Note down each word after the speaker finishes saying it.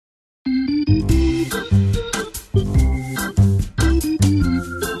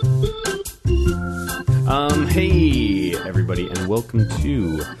everybody, and welcome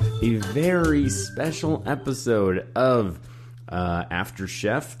to a very special episode of After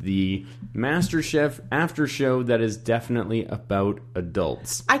Chef, the Master Chef after show that is definitely about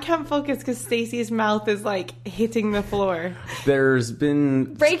adults. I can't focus because Stacey's mouth is like hitting the floor. There's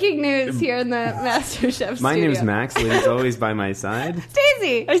been breaking news here in the Master Chef My studio. name's Max. Lee's always by my side.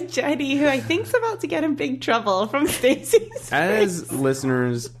 Stacey. It's Jenny, who I think's about to get in big trouble from Stacey's As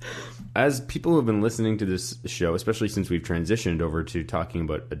listeners, as people who have been listening to this show, especially since we've transitioned over to talking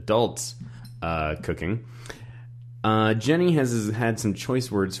about adults cooking, Jenny has had some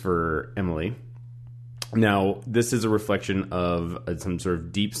choice words for Emily. Now, this is a reflection of some sort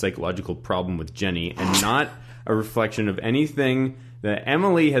of deep psychological problem with Jenny, and not a reflection of anything that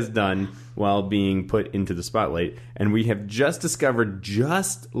Emily has done while being put into the spotlight. And we have just discovered,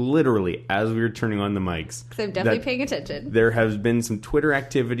 just literally as we were turning on the mics, So I'm definitely paying attention. there has been some Twitter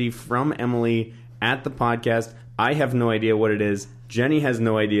activity from Emily at the podcast. I have no idea what it is. Jenny has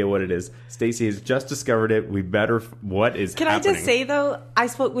no idea what it is. Stacey has just discovered it. We better... What is Can happening? I just say, though, I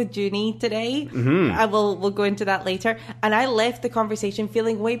spoke with Junie today. Mm-hmm. We'll go into that later. And I left the conversation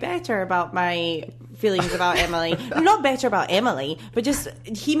feeling way better about my feelings about Emily. Not better about Emily, but just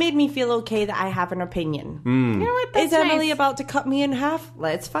he made me feel okay that I have an opinion. Mm. You know what? That's Is Emily nice. about to cut me in half?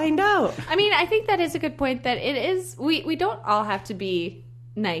 Let's find out. I mean, I think that is a good point that it is... We don't all have to be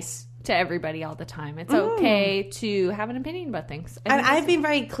nice to everybody all the time. It's okay to have an opinion about things. And I've been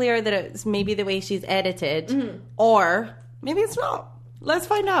very clear that it's maybe the way she's edited, or maybe it's not. Let's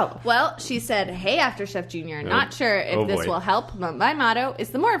find out. Well, she said, hey, After Chef Jr., not sure if this boy. will help, but my motto is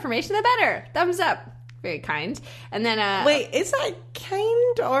the more information, the better. Thumbs up. Very kind. And then... Wait, is that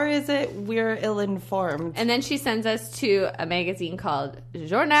kind, or is it we're ill-informed? And then she sends us to a magazine called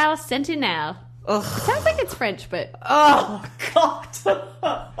Journal Sentinelle. Ugh. Sounds like it's French, but... Oh, God.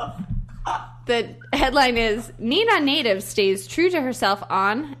 The headline is, Nina Native stays true to herself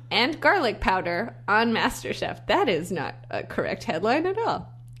on and garlic powder on MasterChef. That is not a correct headline at all.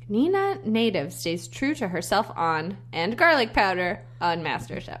 Nina Native stays true to herself on and garlic powder on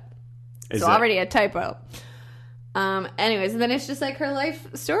MasterChef. So already a typo. Anyways, and then it's just like her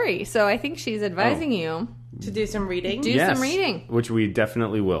life story. So I think she's advising you To do some reading? do some reading. Which we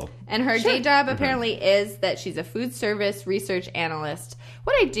definitely will. And her day job apparently is that she's a food service research analyst.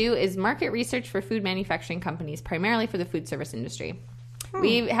 What I do is market research for food manufacturing companies, primarily for the food service industry.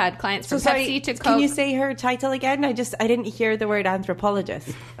 We've had clients from Pepsi to Coke. Can you say her title again? I didn't hear the word anthropologist.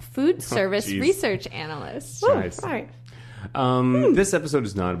 Food service geez. research analyst. Nice. All right. This episode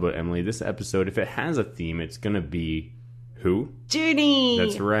is not about Emily. This episode, if it has a theme, it's going to be who? Junie.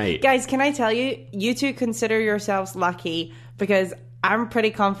 That's right. Guys, can I tell you, you two consider yourselves lucky because I'm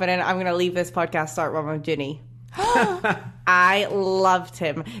pretty confident I'm going to leave this podcast start one with Junie. I loved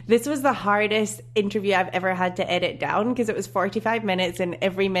him. This was the hardest interview I've ever had to edit down because it was 45 minutes and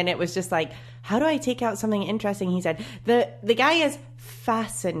every minute was just like, how do I take out something interesting? He said, the guy is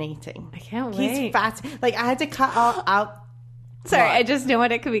fascinating. I can't He's wait. Like, I had to cut out. Sorry, What? I just know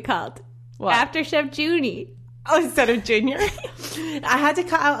what it could be called. What? After Chef Junie. Oh, instead of Junior. I had to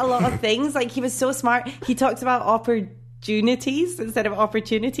cut out a lot of things. Like, he was so smart. He talks about opportunities instead of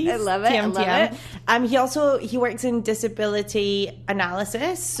opportunities. I love it. I love it. He works in disability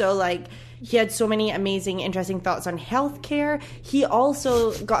analysis. So, like, he had so many amazing, interesting thoughts on healthcare. He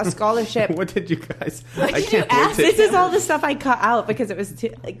also got a scholarship. What did you guys... What I did can't you wait ask? to... This is all the stuff I cut out because it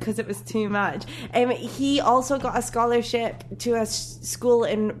was too much. He also got a scholarship to a school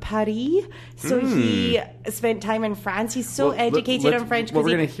in Paris, so he spent time in France. He's so educated on French. Well,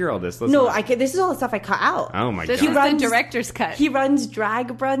 we're going to hear all this. This is all the stuff I cut out. Oh, my This God. is the director's cut. He runs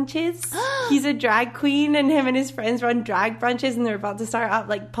drag brunches. He's a drag queen, and him and his friends run drag brunches, and they're about to start up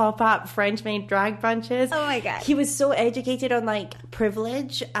like pop-up French-made drag brunches. Oh my God. He was so educated on like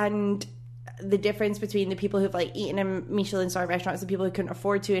privilege and the difference between the people who've like eaten in Michelin star restaurants and people who couldn't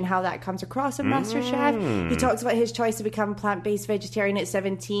afford to, and how that comes across in MasterChef. He talks about his choice to become plant-based vegetarian at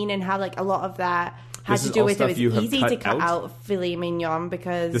 17 and how like a lot of that had This to is do all with it stuff was you have easy cut to cut out? out filet mignon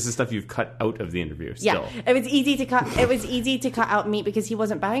because This is stuff you've cut out of the interview still. yeah, it was easy to cut. It was easy to cut out meat because he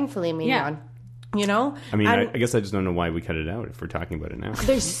wasn't buying filet mignon. Yeah. You know, I mean, And I guess I just don't know why we cut it out if we're talking about it now.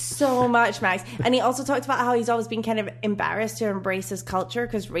 there's so much, Max. And he also talked about how he's always been kind of embarrassed to embrace his culture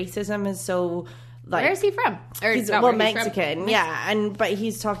because racism is so like. Where is he from? Or He's not well where he's from. Mexican, yeah, but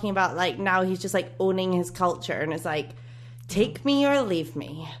he's talking about like now he's just like owning his culture, and it's like, take me or leave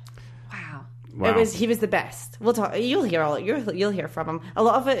me. Wow. Wow. He was the best. We'll talk. You'll hear from him. A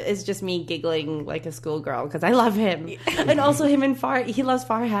lot of it is just me giggling like a schoolgirl because I love him, and also him and He loves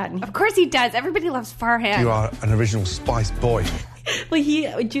Farhan. Of course he does. Everybody loves Farhan. You are an original spice boy. Well,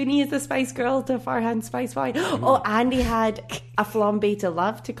 Junie is the Spice Girl to Farhan's Spice Wine. Oh, Andy had a flambe to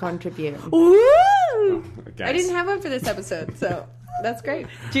love to contribute. Woo! Guys. I didn't have one for this episode, so that's great.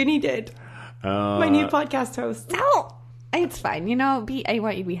 Junie did. My new podcast host. Oh, it's fine. You know, I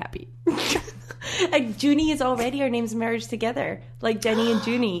want you to be happy. And Junie is already our names merged together. Like Jenny and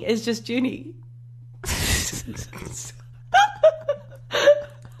Junie is just Junie.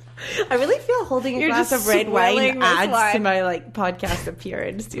 I really feel holding a You're glass just of red swirling wine this adds to wine. my like podcast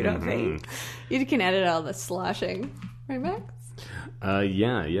appearance. Do you not think? You can edit all the sloshing, right, Max? No.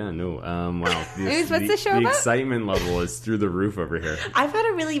 Wow. Anyways, what's the show the about? excitement level is through the roof over here. I've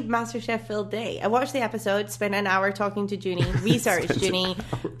had a really MasterChef filled day. I watched the episode, spent an hour talking to Junie, researched Junie,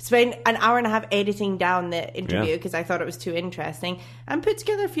 spent an hour and a half editing down the interview because I thought it was too interesting, and put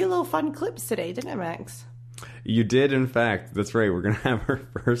together a few little fun clips today, didn't I, Max? You did, in fact. That's right. We're going to have our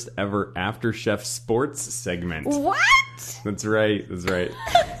first ever After Chef Sports segment. What? That's right.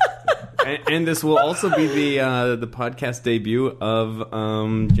 And this will also be the podcast debut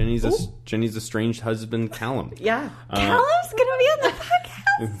of Jenny's estranged husband, Callum. Yeah. Callum's gonna be on the podcast.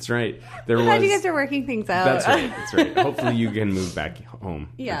 That's right. I'm glad you guys are working things out. That's right. Hopefully you can move back home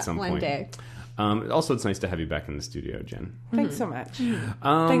at some one point. day. Also, it's nice to have you back in the studio, Jen. Thanks so much.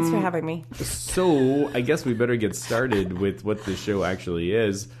 Thanks for having me. So, I guess we better get started with what the show actually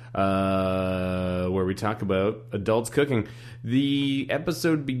is, where we talk about adults cooking. The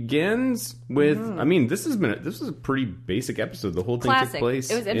episode begins with, I mean, this was a pretty basic episode. The whole thing Classic. took place.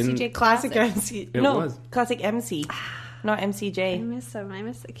 It was MCJ Classic Classic. MC. It was. Classic MC. Not I MCJ. miss them. I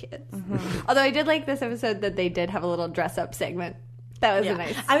miss the kids. Although I did like this episode that they did have a little dress up segment. That was a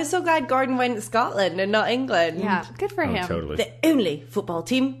nice. I was so glad Gordon went to Scotland and not England. Yeah, good for him. Totally. The only football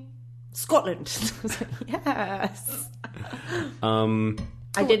team, Scotland. Yes.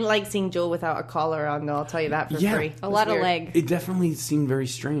 I didn't like seeing Joe without a collar on, though. I'll tell you that for free. A lot of leg. It definitely seemed very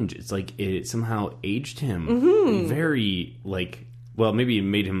strange. It's like it somehow aged him very, maybe it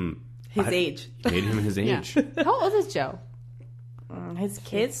made him... His age. Made him his Yeah. age. How old is Joe? His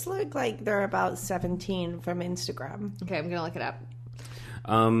kids look like they're about 17 from Instagram. Okay, I'm gonna look it up.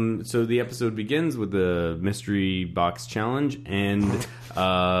 So the episode begins with the mystery box challenge, and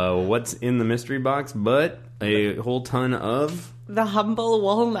what's in the mystery box but a whole ton of The humble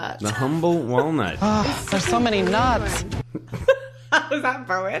walnut. the humble walnut. There's so many nuts. Was that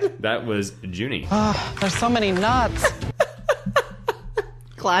Bowen? That was Junie. There's so many nuts.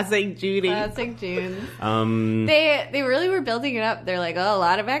 Classic Judy. Classic June. They really were building it up. They're like, oh, a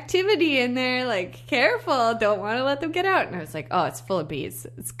lot of activity in there. Like, careful, don't want to let them get out. And I was like, oh, it's full of bees.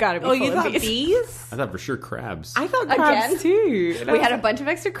 It's got to be Oh, full you of thought bees. bees? I thought for sure crabs. I thought Again? crabs too. And I We was had a bunch of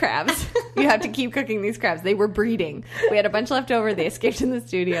extra crabs. You have to keep cooking these crabs. They were breeding. We had a bunch left over. They escaped in the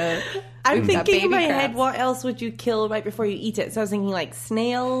studio. I'm We've got thinking in baby my head, crabs. what else would you kill right before you eat it? So I was thinking like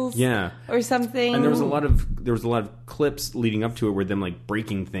snails, Yeah. or something. And there was a lot of clips leading up to it where them like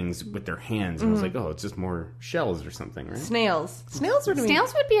breaking things with their hands, and I was like, oh, it's just more shells or something, right? snails. Snails would be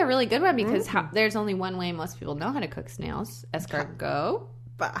Snails would be a really good one because there's only one way most people know how to cook snails. Escargot.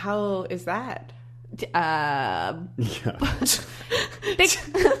 But how is that? Yeah. Big,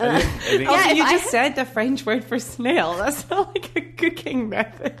 I think- Also, if you I just said the French word for snail. That's not like a cooking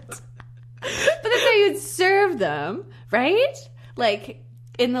method. But that's how you'd serve them, right? Like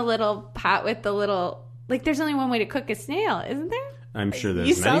in the little pot with the little. Like, there's only one way to cook a snail, isn't there? I'm sure there's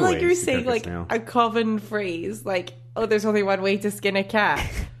You many sound like ways you're to saying cook a like snail. a common phrase, like, "Oh, there's only one way to skin a cat."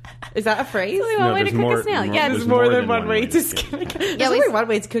 Is that a phrase? Only one way to there's cook more- a snail. more- Yeah, There's there's more more than than one one way way to to skin a cat. Yeah, There's we- only one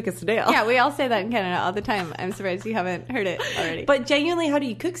way to cook a snail. Yeah, we all say that in Canada all the time. I'm surprised you haven't heard it already. But genuinely, how do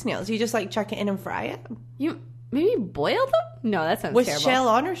you cook snails? You just like chuck it in and fry it? You maybe boil them? No, that sounds With terrible. shell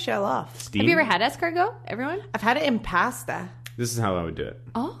on or shell off? Steam? Have you ever had escargot? Everyone? I've had it in pasta. This is how I would do it.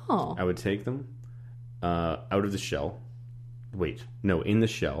 Oh. I would take them out of the shell. Wait, no, in the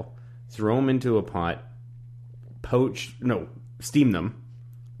shell. Throw them into a pot. Steam them.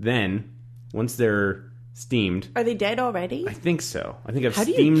 Then, once they're steamed, Are they dead already? I think so. I think I've How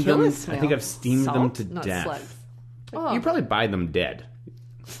do you steamed kill them. a snail? I think I've steamed them Salt? to Not death. slugs. Oh. You probably buy them dead.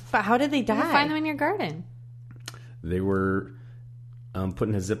 But how did they You can die? find them in your garden. They were put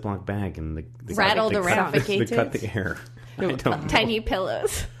in a Ziploc bag and they Rattled they around. Cut, they cut the air. I don't know. Tiny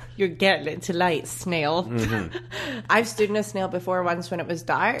pillows. You're getting it tonight, snail. Mm-hmm. I've stood in a snail before once when it was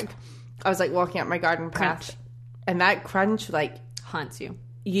dark. I was like walking up my garden path, Crunch. and that crunch, like, Haunts you.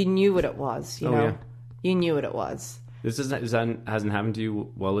 you knew what it was, you Oh, know? yeah. You knew what it was. This hasn't happened to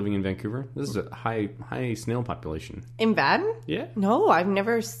you while living in Vancouver. This is a high snail population. In Van? Yeah. No, I've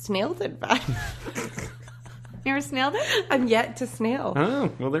never snailed in Van. You ever snailed it? I'm yet to snail.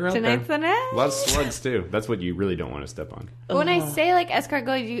 Oh, well, they're out Tonight's there. the night. A lot of slugs, too. That's what you really don't want to step on. When I say like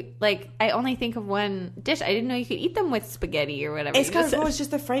escargot, I only think of one dish. I didn't know you could eat them with spaghetti or whatever. You just- Escargot is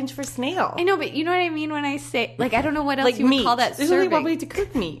just the French for snail. I know, but you know what I mean when I say like I don't know what else Like you would meat. call that. There's serving. only one way to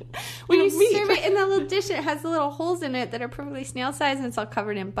cook meat. When you meat. serve it in that little dish, it has the little holes in it that are perfectly snail sized, and it's all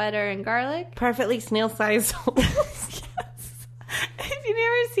covered in butter and garlic. Perfectly snail-sized holes. Have you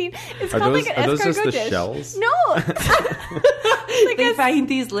never seen? It's Are called those- like an are those escargot just the dish. shells? No, They find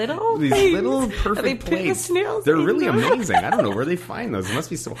these little These things, little and perfect they put the plates. snails They're in really them. amazing. I don't know where they find those. It must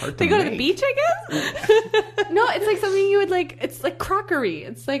be so hard they to go make. to the beach, I guess. No, it's like something you would like. It's like crockery.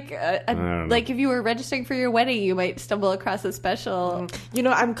 It's like don't know. like if you were registering for your wedding, you might stumble across a special. You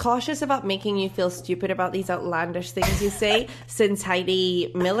know, I'm cautious about making you feel stupid about these outlandish things you say. Since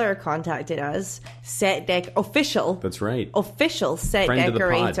Heidi Miller contacted us, official That's right. official set Friend of the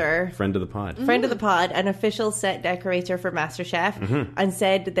decorator. pod. Friend of the pod. Friend of the pod, an official set decorator for MasterChef, and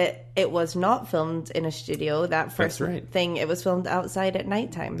said that it was not filmed in a studio. That first That's right. thing, it was filmed outside at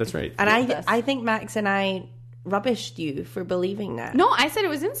nighttime. That's right. And Yes. I think Max and I rubbished you for believing that. No, I said it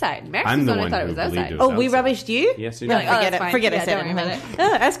was inside. Max I'm was the the one one thought it who was believed outside. it was Oh, we outside. rubbished you? Yes, you No, did. Oh, forget that's it. fine. Forget I Yeah, said don't worry anything.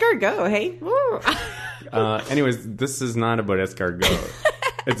 about Escargot, hey? Woo. Anyways, this is not about escargot.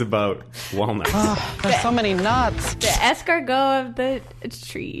 It's about walnuts. There's so many nuts. The escargot of the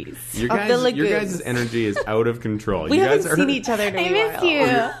trees. Your Of the guys' lagoons. energy is out of control. We you haven't guys are, seen each other in a I miss while.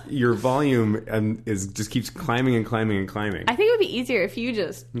 you. Your volume is just keeps climbing and climbing and climbing. I think it would be easier if you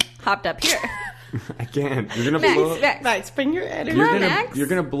just hopped up here. I can't. You're gonna Max, blow. Max. Max, bring your energy. You're Come on, gonna Max. you're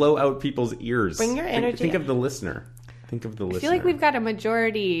gonna blow out people's ears. Bring your energy. Think of the listener. Think of the listener. I feel like we've got a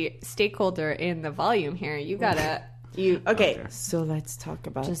majority stakeholder in the volume here. You gotta you Okay, so let's talk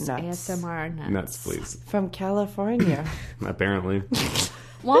about just nuts. ASMR nuts. nuts, please. From California. Apparently,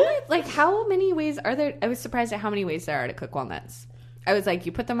 Walnut, like how many ways are there? I was surprised at how many ways there are to cook walnuts. I was like,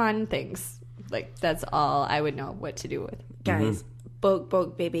 you put them on things. Like that's all I would know what to do with. Guys,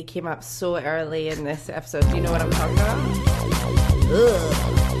 Boke Baby came up so early in this episode. Do you know what I'm talking about?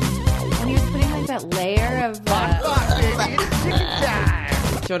 When he was putting like that layer of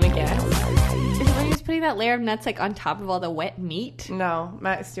Do you want to guess? is it when he was putting that layer of nuts like on top of all the wet meat? No.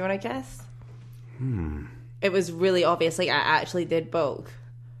 Max, do you want to guess? It was really obvious. Like, I actually did Boke.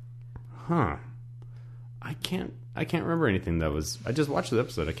 huh? I can't remember anything that was. I just watched the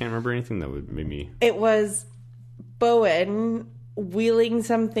episode. I can't remember anything that would make me. It was Bowen wheeling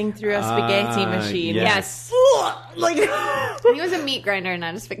something through a spaghetti machine. yes. Like, I think it was a meat grinder,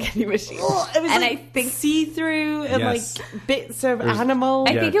 not a spaghetti machine. it was and like I think see-through and Yes. like bits of animal.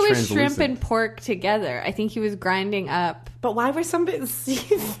 I Yeah, think it was shrimp translucent. and pork together. I think he was grinding up. But why were some bits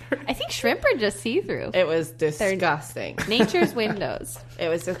see-through? I think shrimp are just see through. It was disgusting. Nature's windows. It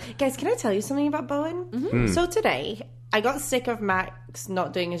was just, guys, can I tell you something about Bowen? So today, I got sick of Max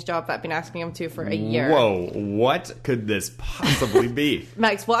not doing his job that I've been asking him to for a year. Whoa! What could this possibly be?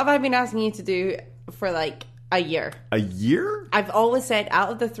 Max, what have I been asking you to do for like a year? A year? I've always said, out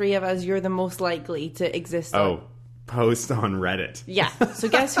of the three of us, you're the most likely to exist. Oh, post on Reddit. Yeah. So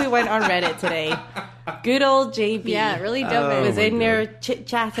guess who went on Reddit today? Good old JB. Yeah, really dumb. Oh, Was my in God. there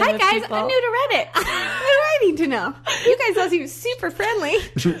chit-chatting Hi with guys, people. I'm new to Reddit. What do I need to know? You guys all seem super friendly.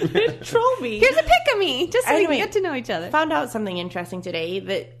 Troll me. Here's a pic of me, just so Anyway, we can get to know each other. Found out something interesting today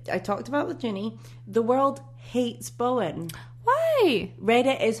that I talked about with Ginny. The world hates Bowen. Why?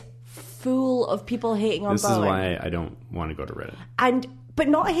 Reddit is full of people hating on This is Bowen. why I don't want to go to Reddit. But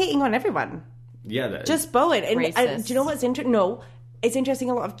not hating on everyone. Yeah, that Just Bowen. And Racist. do you know what's interesting? No. It's interesting,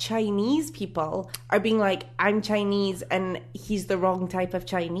 a lot of Chinese people are being like, I'm Chinese and he's the wrong type of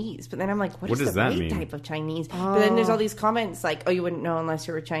Chinese. But then I'm like, what is does the that right mean? type of Chinese? But then there's all these comments like, oh, you wouldn't know unless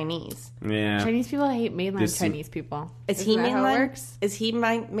you were Chinese. Yeah. Chinese people hate mainland This- Chinese people. Is Isn't he that how it mainland? works? Is he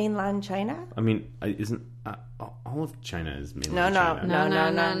mainland China? I mean, isn't all of China is mainland No,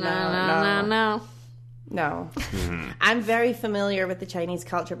 China? No. No. Mm-hmm. I'm very familiar with the Chinese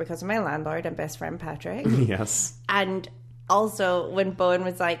culture because of my landlord and best friend Patrick. Yes. And also when Bowen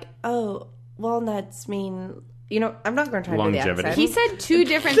was like, oh, walnuts mean, I'm not going to try to do the Longevity. accent. He said two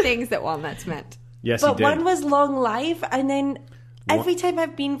different things that walnuts meant. Yes, But he did. one was long life, and then every time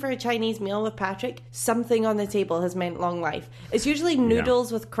I've been for a Chinese meal with Patrick, something on the table has meant long life. It's usually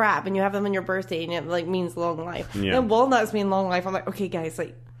noodles with crab, and you have them on your birthday, and it like means long life. Yeah. Then walnuts mean long life. I'm like, okay, guys,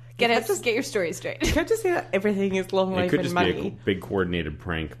 like, Get your story straight. You can't just say that everything is long It life could and just money. be a big coordinated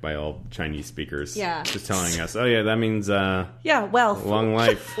prank by all Chinese speakers. Yeah. Just telling us, oh yeah, that means Yeah, wealth. long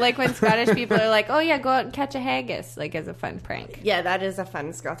life. Like when Scottish people are like, "Oh yeah, go out and catch a haggis," like as a fun prank. Yeah, that is a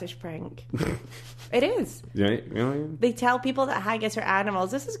fun Scottish prank. It is. Yeah, you know, They tell people that haggis are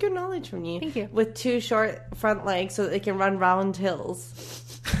animals. This is good knowledge from you. Thank you. With 2 short front legs so that they can run round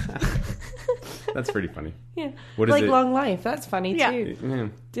hills. that's pretty funny. Yeah. What is like it? long life. That's funny Yeah. too. Yeah.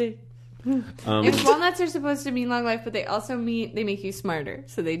 Do- And walnuts are supposed to mean long life, but they also they make you smarter.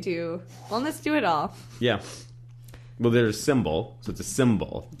 So they do. Walnuts do it all. Yeah. Well, there's a symbol, so it's a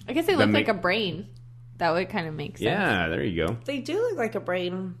symbol. I guess they That look like make- a brain. That would kind of make sense. Yeah, there you go. They do look like a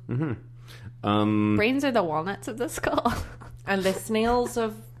brain. Brains are the walnuts of the skull. And the snails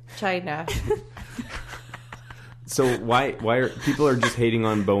of China. So why are people are just hating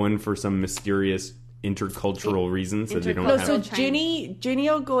on Bowen for some mysterious intercultural reasons that they don't No, have? so China. Junie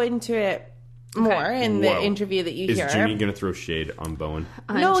will go into it more in the Whoa. interview that you Is hear. Jimmy going to throw shade on Bowen?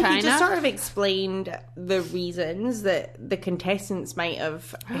 No, China? he just sort of explained the reasons that the contestants might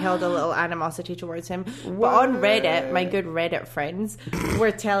have held a little animosity towards him. But on Reddit, my good Reddit friends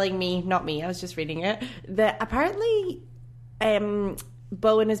were telling me, not me, I was just reading it, that apparently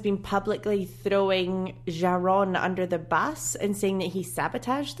Bowen has been publicly throwing Jaron under the bus and saying that he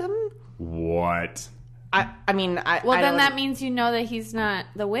sabotaged them. What? I mean, Well, I then don't- that means you know that he's not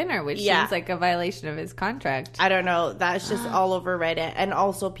the winner, which Yeah. seems like a violation of his contract. I don't know. That's just all over Reddit. And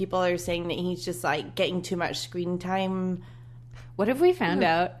also people are saying that he's just like getting too much screen time. What if we found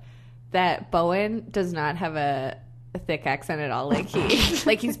out that Bowen does not have a thick accent at all? Like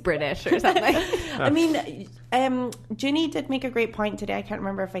he's British or something. I mean, Junie did make a great point today. I can't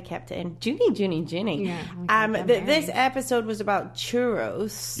remember if I kept it in. Junie. Yeah, we can get That this married. episode was about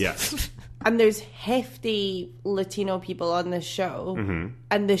churros. Yes. And there's hefty Latino people on this show. Mm-hmm.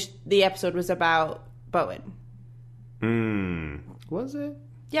 And the episode was about Bowen. Was it?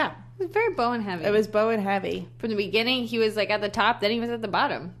 Yeah. It was very Bowen heavy. It was Bowen heavy. From the beginning, he was like at the top, then he was at the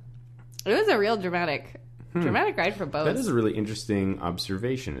bottom. It was a real dramatic ride for Bowen. That is a really interesting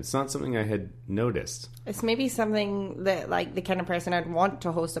observation. It's not something I had noticed. It's maybe something that like the kind of person I'd want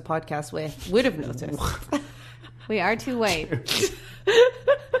to host a podcast with would have noticed. We are too white.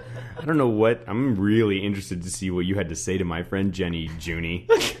 I don't know what. I'm really interested to see what you had to say to my friend Jenny Junie,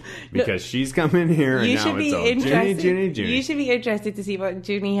 because she's come in here and You now should be it's all interested. Junie. You should be interested to see what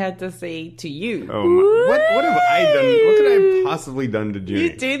Junie had to say to you. Oh my, what have I done? What could I have possibly done to Junie?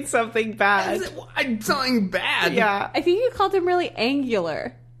 You did something bad. I'm something bad. Yeah. I think you called him really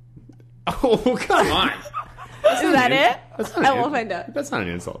angular. Oh, come on. Is that it? That's not I an will in- find out. That's not an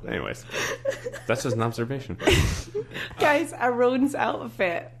insult. Anyways, that's just an observation. Guys, Aaron's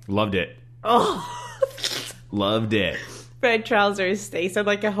outfit. Loved it. Oh. Loved it. Red trousers, Stace, and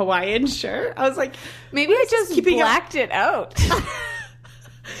like a Hawaiian shirt. I was like, Maybe I just keeping up- blacked it out.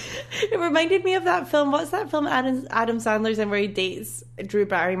 it reminded me of that film. What's that film Adam Sandler's in where he dates Drew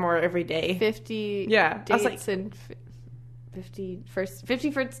Barrymore every day? 50 Yeah, I was dates and 50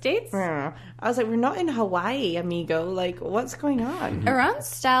 first dates? I was like, we're not in Hawaii, amigo. Like, what's going on? Aaron's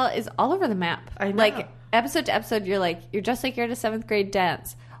style is all over the map. I know. Like, episode to episode, you're just like you're at a 7th grade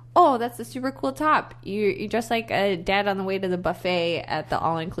dance. Oh, that's a super cool top. You're just like a dad on the way to the buffet at the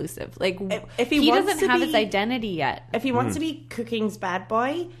all-inclusive. Like, If he he wants doesn't to have be- his identity yet. If he wants to be cooking's bad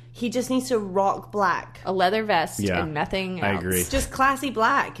boy, he just needs to rock black. A leather vest Yeah, and nothing I else. agree. Just classy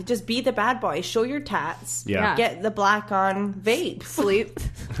black. Just be the bad boy. Show your tats. Yeah. Get the black on vape. Sleep.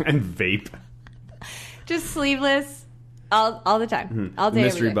 And vape. Just sleeveless all the time. All day,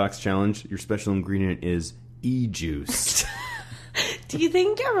 Mystery every day. box challenge. Your special ingredient is e-juice. Do you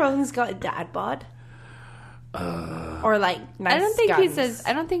think Aaron's got a dad bod? Or like nice I don't think guns?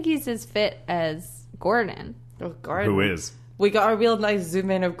 I don't think he's as fit as Gordon. Oh, Gordon. Who is? We got a real nice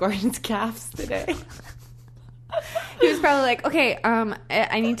zoom in of Gordon's calves today. He was probably like, okay,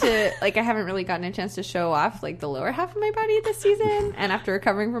 I need to, like, I haven't really gotten a chance to show off, like, the lower half of my body this season. And after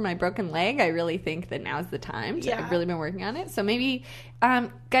recovering from my broken leg, I really think that now's the time. Yeah. I've really been working on it. So maybe,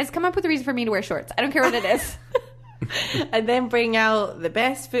 guys, come up with a reason for me to wear shorts. I don't care what it is. And then bring out the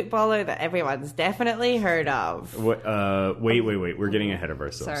best footballer that everyone's definitely heard of. What? Wait. We're getting ahead of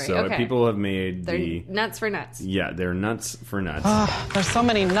ourselves. Sorry, So okay. people have made They're the... nuts for nuts. Yeah, they're nuts for nuts. There's so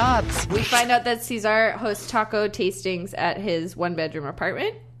many nuts. We find out that Cesar hosts taco tastings at his 1-bedroom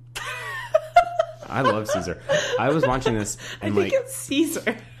apartment. I love Caesar. I was watching this I and think like it's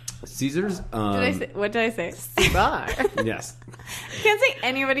Caesar. Caesar's. What did I say? Cesar. Yes. Can't say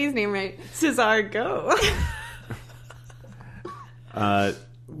anybody's name right. Cesar, go.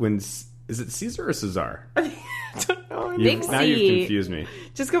 Is it Caesar or Cesar? Big Now C. you've confused me.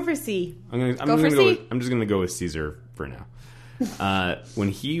 Just go for C. I'm Go for C. I'm just gonna go with Caesar for now. When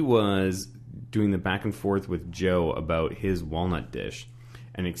he was doing the back and forth with Joe about his walnut dish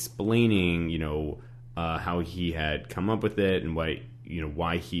and explaining, how he had come up with it and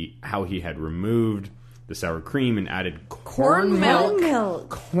how he had removed the sour cream and added corn Milk.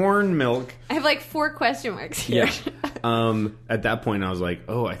 corn milk. I have like 4 question marks here. Yeah. At that point, I was like,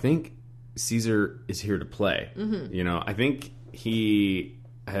 oh, I think Caesar is here to play. Mm-hmm. I think he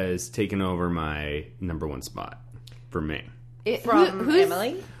has taken over my number 1 spot for me. From who's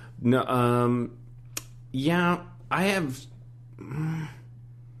Emily. No, yeah, I have.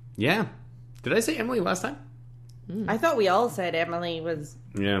 Yeah, did I say Emily last time? I thought we all said Emily was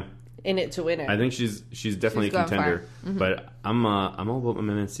Yeah, in it to win it. I think she's definitely She's a going contender. far. But I'm all about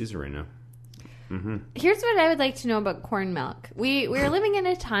my man Caesar right now. Here's what I would like to know about corn milk. We're living in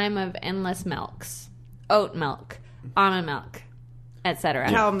a time of endless milks. Oat milk, almond milk, etc.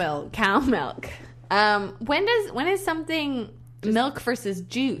 Cow milk. Cow milk. When is something milk versus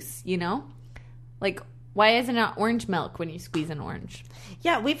juice, Like, why isn't it orange milk when you squeeze an orange?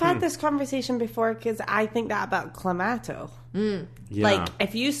 Yeah, we've had this conversation before because I think that about Clamato. Yeah, Like,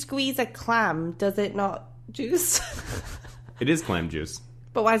 if you squeeze a clam, does it not juice? it is clam juice.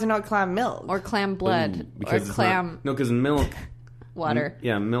 But why is it not clam milk? Or clam blood? Or It's clam not, no, because milk. water?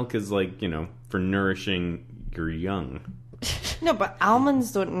 Yeah, milk is like for nourishing your young. No, but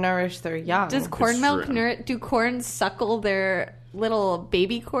almonds don't nourish their young. Does corn It's milk true. do corns suckle their little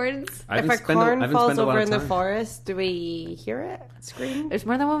baby corns? If a corn falls spent a lot over of in the time. forest, do we hear it scream? There's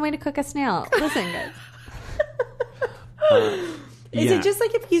more than one way to cook a snail. Listen, guys. Is Yeah. it just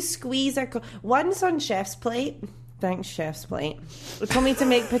like if you squeeze once on Chef's Plate? Thanks, Chef's Plate. It told me to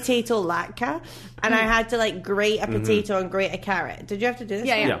make potato latke, and I had to like grate a potato and grate a carrot. Did you have to do this?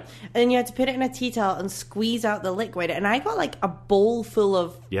 Yeah. Yeah. And then you had to put it in a tea towel and squeeze out the liquid. And I got like a bowl full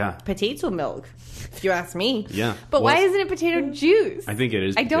of Yeah. potato milk, if you ask me. Yeah, But Well, why isn't it potato juice? I think it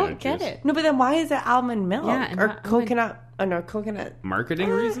is. I don't potato get juice. it. No, but then why is it almond milk Yeah, and or not almond- coconut? Oh no, coconut. Marketing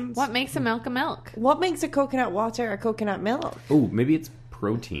reasons. What makes a milk a milk? What makes a coconut water a coconut milk? Oh, maybe it's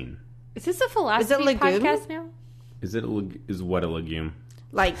protein. Is this a philosophy legume? podcast now? Is it is what a legume?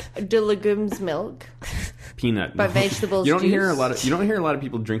 Like the legumes milk. Peanut. But vegetables You don't hear a juice? lot of. You don't hear a lot of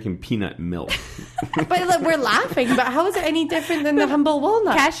people drinking peanut milk. But like, we're laughing. But how is it any different than the humble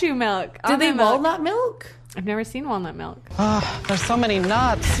walnut? Cashew milk. Do they Almond milk. walnut milk? I've never seen walnut milk. There's so many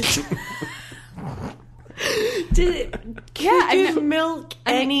nuts. Could you milk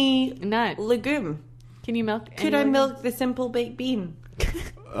any Nut. legume? Can you milk? Could I milk the simple baked bean?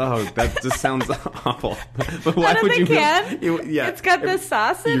 Oh, that just sounds awful. But why Out of would the you? can? Yeah, It's got the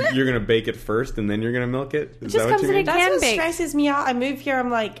sauce in it. You're gonna bake it first, and then you're gonna milk it. Is just that what comes you in a mean? can. That's what bake. stresses me out. I move here, I'm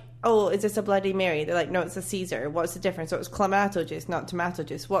like, oh, is this a Bloody Mary? They're like, no, it's a Caesar. What's the difference? So it's clamato juice, not tomato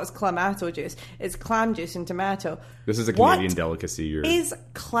juice. What's clamato juice? It's clam juice and tomato. This is a What Canadian delicacy. You're is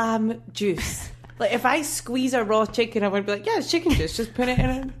clam juice? Like, if I squeeze a raw chicken, I would be like, yeah, it's chicken juice. Just put it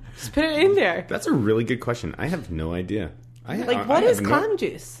in there. That's a really good question. I have no idea. Like, what is clam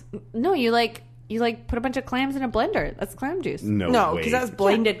juice? No, you put a bunch of clams in a blender. That's clam juice. No, way. because that's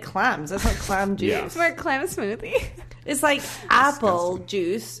blended clams. That's not clam juice. Yeah. Smart clam smoothie. It's like apple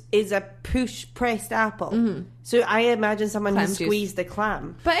juice is a pressed apple. So I imagine someone Clam who juice. squeezed the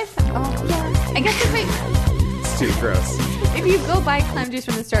clam. But I guess It's too gross. if you go buy clam juice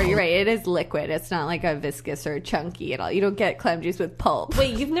from the store, you're right. It is liquid. It's not like a viscous or chunky at all. You don't get clam juice with pulp.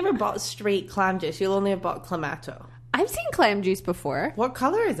 Wait, you've never bought straight clam juice. You'll only have bought clamato. I've seen clam juice before. What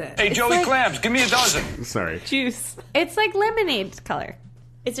color is it? Hey, Joey like- Clams, give me a dozen. Sorry. Juice. It's like lemonade color.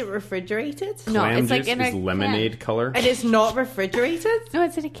 Is it refrigerated? No, Clam it's like juice in a is lemonade can. color. And it's not refrigerated? No,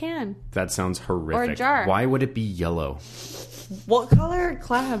 it's in a can. That sounds horrific. Or a jar. Why would it be yellow? What color are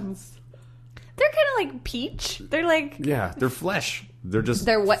clams? They're kind of like peach. They're like Yeah, they're flesh. They're just.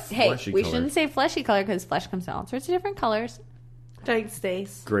 they're what? Hey, fleshy we color. shouldn't say fleshy color because flesh comes in all sorts of different colors. Thanks,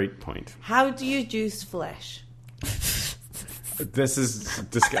 Stace. Great point. How do you juice flesh? This is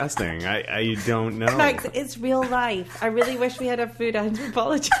disgusting. I don't know. Max, it's real life. I really wish we had a food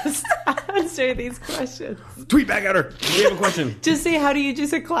anthropologist to answer these questions. Tweet back at her. We have a question. Just say, how do you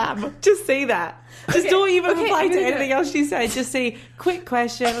juice a clam? Just say that. Just don't even okay, reply I'm to gonna do anything it. else she said. Just say, quick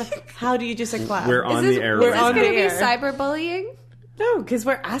question, how do you juice a clam? We're on Is the air. this we're right on now. going to the be air. cyberbullying? No, because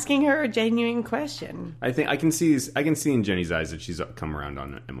we're asking her a genuine question. I think I can see in Jenny's eyes that she's come around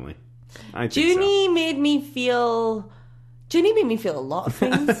on Emily. I think Junie made me feel a lot of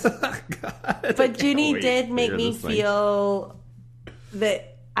things. But Junie wait did to make hear me this thing. feel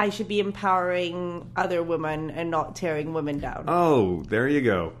that I should be empowering other women and not tearing women down. Oh, there you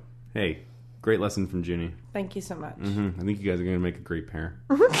go. Hey, great lesson from Junie. Thank you so much. I think you guys are going to make a great pair.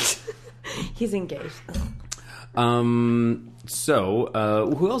 He's engaged.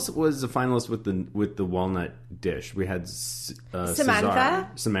 So, who else was a finalist with the walnut dish? We had Samantha,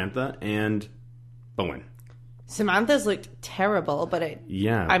 and Bowen. Samantha's looked terrible, but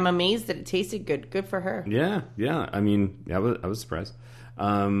I'm amazed that it tasted good. Good for her. Yeah. I mean, I was surprised.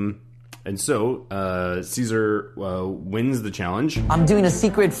 And so Caesar wins the challenge. I'm doing a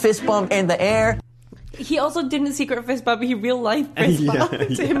secret fist bump in the air. He also didn't secret fist bump. He real life fist bump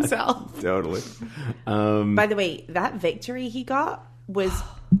to himself. Totally. By the way, that victory he got was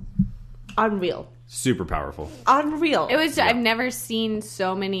unreal. Super powerful. Unreal. It was. I've never seen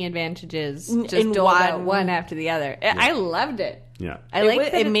so many advantages just doled out one after the other. I loved it. Yeah. I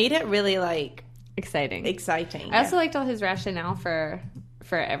liked it. Made it really exciting. Exciting. I also liked all his rationale for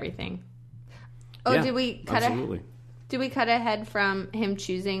everything. Oh, Yeah, did we cut absolutely. Did we cut ahead from him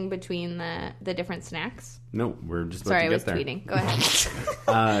choosing between the different snacks? No, we're just about Sorry, to I get was there. tweeting. Go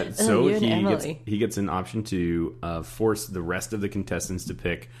ahead. So you and Emily. he gets an option to force the rest of the contestants to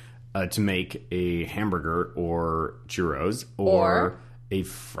pick to make a hamburger or churros or a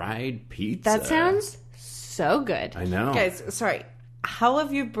fried pizza. That sounds so good. I know. Guys, sorry. How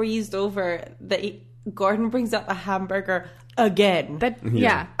have you breezed over that Gordon brings up a hamburger again?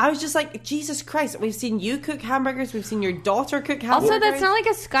 Yeah. I was just like, Jesus Christ, we've seen you cook hamburgers, we've seen your daughter cook hamburgers. Also, that's not like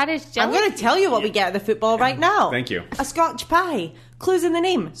a Scottish jelly. I'm going to tell you what we get at the football right now. Thank you. A Scotch pie. Clues in the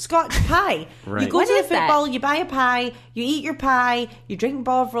name. Scotch pie. Right. You go What to the is that? football, you buy a pie, you eat your pie, you drink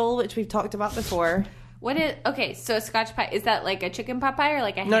Bovril, which we've talked about before. What is okay? So a Scotch pie, is that like a chicken pot pie or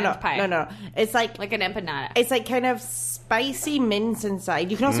like a hand pie? No. It's like Like an empanada. It's like kind of spicy mince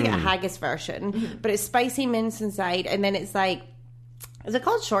inside. You can also get a haggis version, Mm-hmm. but it's spicy mince inside, and then it's like, is it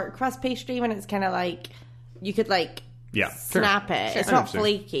called short crust pastry? When it's kind of like you could like snap it. It's I not understand.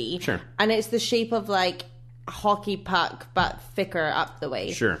 flaky. Sure. And it's the shape of like a hockey puck, but thicker up the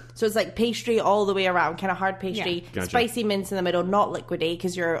way. Sure. So it's like pastry all the way around, kind of hard pastry, Yeah. Gotcha. spicy mince in the middle, not liquidy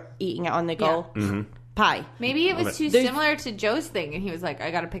because you're eating it on the go. Mm-hmm. Pie. Maybe it was Love it. too similar to Joe's thing, and he was like,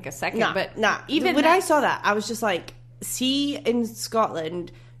 "I got to pick a second." But Even when I saw that, I was just like, see, in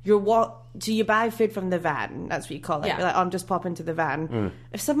Scotland, do you buy food from the van? That's what you call it. Yeah. You're like, I'm just popping to the van.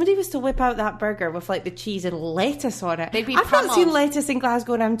 If somebody was to whip out that burger with like the cheese and lettuce on it, They'd be I've not pummeled. seen lettuce in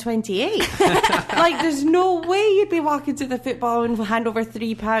Glasgow and I'm 28. Like, there's no way you'd be walking to the football and hand over £3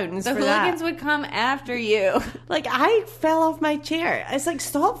 the for hooligans that. would come after you. Like, I fell off my chair. It's like,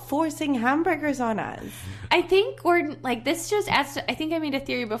 stop forcing hamburgers on us. I think Gordon, like this, just adds to. I think I made a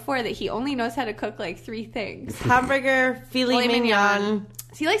theory before that he only knows how to cook like 3 things. Hamburger, filet mignon.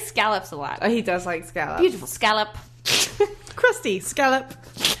 He likes scallops a lot. Oh, he does like scallops. Beautiful scallop. Crusty scallop.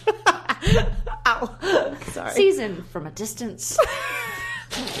 Ow. Sorry. Seasoned from a distance.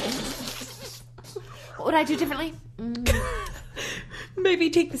 What would I do differently? Maybe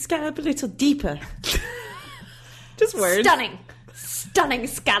take the scallop a little deeper. Just words. Stunning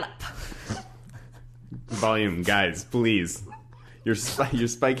scallop. Volume, guys, please. You're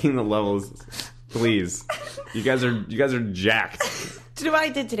spiking the levels. Please. You guys are jacked. Do you know what I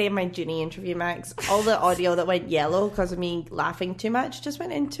did today in my Junie interview, Max? All the audio that went yellow because of me laughing too much just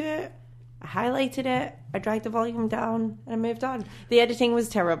went into it. I highlighted it. I dragged the volume down and I moved on. The editing was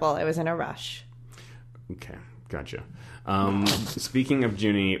terrible. I was in a rush. Okay, gotcha. Speaking of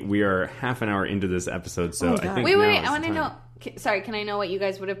Junie, we are half an hour into this episode, so I think Wait, now I is the want to time. know. Sorry, can I know what you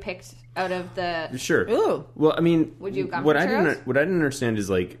guys would have picked out of the? Sure. Ooh. Well, I mean, Would you have gone what for I churros? didn't understand is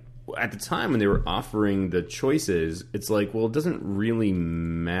like at the time when they were offering the choices, it's like, well, it doesn't really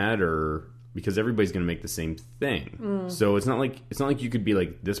matter because everybody's going to make the same thing. So it's not like you could be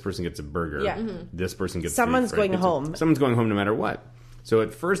like, this person gets a burger, Yeah. this person gets Someone's a going pizza. home. Someone's going home no matter what. So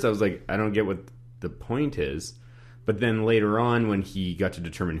at first I was like, I don't get what the point is. But then later on, when he got to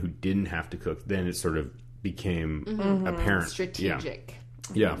determine who didn't have to cook, then it sort of became apparent. Strategic.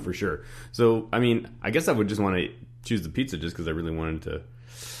 Yeah, for sure. So, I mean, I guess I would just want to choose the pizza just because I really wanted to.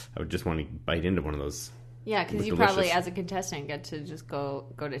 I would just want to bite into one of those. Yeah, because Look you probably, delicious. as a contestant, get to just go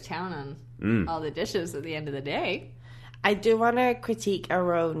to town on all the dishes at the end of the day. I do want to critique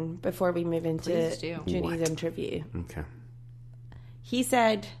Aaron before we move into Please do. Junie's interview. Okay. He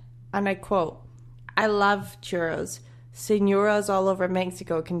said, and I quote, "I love churros. Senoras all over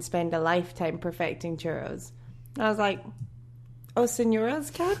Mexico can spend a lifetime perfecting churros." And I was like, oh,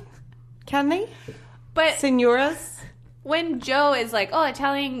 senoras can? Can they? But Senoras? when Joe is like, "Oh,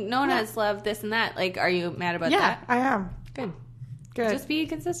 Italian nonas love this and that," like, are you mad about Yeah, that? I am. Good. Good. Just be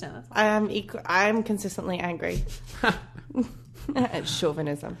consistent. That's all. I am consistently angry. At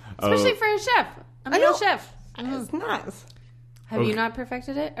chauvinism. Especially for a chef, a I male know. chef. It's nuts. Have you not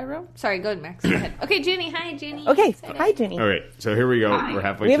perfected it, Aram? Sorry, go ahead, Max. Go ahead. Okay, Junie. Hi, Junie. Okay, Excited. hi, Ginny. All right, so here we go. Hi. We're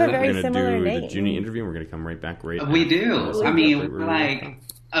halfway We have through. a very We're going similar to do name. the Junie interview, and we're going to come right back right We after. do. I Right mean, where we're we left like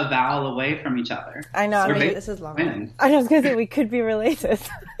a vowel away from each other. I know, We're maybe this is long. twins. I was going to say we could be related.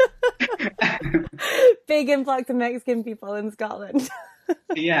 Big influx of Mexican people in Scotland.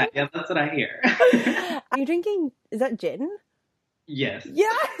 Yeah, that's what I hear. Are you drinking, is that gin? Yes.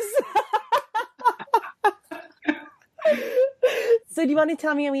 Yes! So do you want to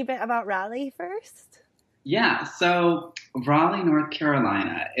tell me a wee bit about Raleigh first? Yeah, so Raleigh, North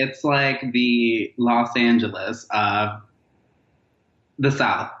Carolina, it's like the Los Angeles of the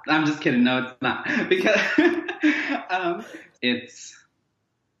South. I'm just kidding. No, it's not. Because it's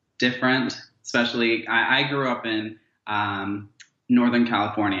different, especially I grew up in Northern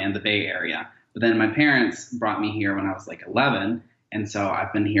California in the Bay Area. But then my parents brought me here when I was like 11. And so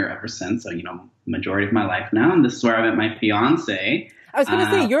I've been here ever since. So, majority of my life now. And this is where I met my fiance. I was going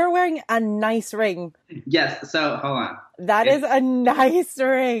to say, you're wearing a nice ring. Yes. So hold on. That is a nice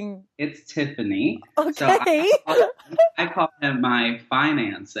ring. It's Tiffany. Okay. So I call him my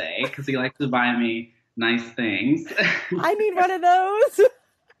finance because he likes to buy me nice things. I need one of those.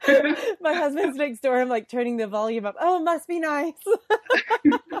 My husband's next door. I'm like turning the volume up. Oh, it must be nice.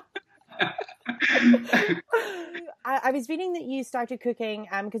 I was reading that you started cooking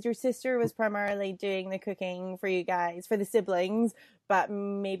because your sister was primarily doing the cooking for you guys, for the siblings, but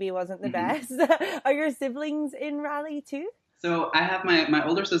maybe wasn't the best. Are your siblings in Raleigh too? So I have my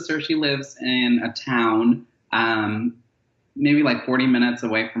older sister. She lives in a town maybe like 40 minutes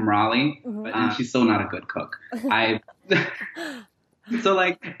away from Raleigh, but she's still not a good cook. So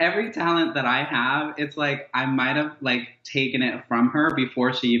like every talent that I have, it's like I might have like taken it from her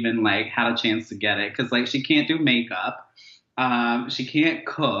before she even like had a chance to get it. Cause like she can't do makeup. She can't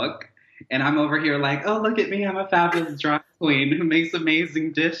cook. And I'm over here like, oh, look at me. I'm a fabulous drag queen who makes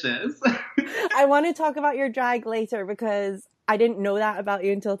amazing dishes. I want to talk about your drag later because I didn't know that about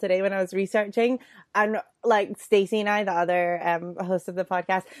you until today when I was researching. And like Stacey and I, the other host of the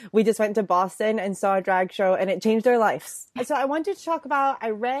podcast, we just went to Boston and saw a drag show and it changed our lives. So I wanted to talk about,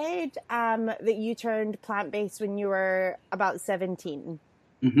 I read that you turned plant-based when you were about 17.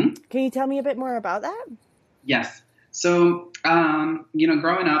 Mm-hmm. Can you tell me a bit more about that? Yes. So,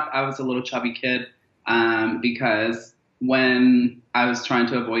 growing up, I was a little chubby kid because when I was trying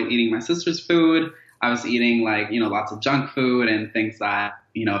to avoid eating my sister's food, I was eating like, lots of junk food and things that,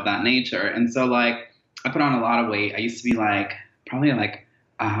 of that nature. And so like I put on a lot of weight. I used to be like probably like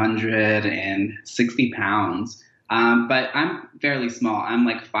 160 pounds. But I'm fairly small. I'm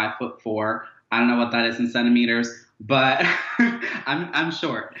like 5'4". I don't know what that is in centimeters, but I'm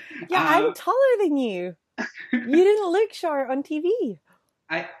short. Yeah, I'm taller than you. You didn't look short on TV.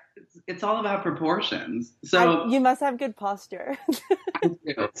 It's all about proportions. So you must have good posture.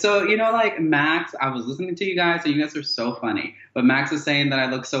 So, like Max, I was listening to you guys, and you guys are so funny. But Max was saying that I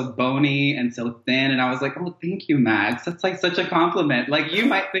look so bony and so thin, and I was like, oh, thank you, Max. That's like such a compliment. Like, you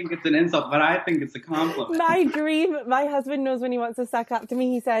might think it's an insult, but I think it's a compliment. My dream, my husband knows when he wants to suck up to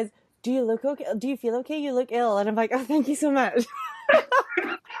me, he says, do you look okay? Do you feel okay? You look ill. And I'm like, oh, thank you so much.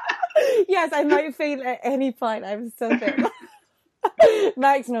 Yes, I might faint at any point. I'm so thin.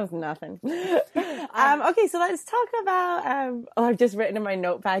 Max knows nothing. Okay, so let's talk about I've just written in my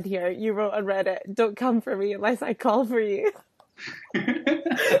notepad here. You wrote on Reddit, don't come for me unless I call for you.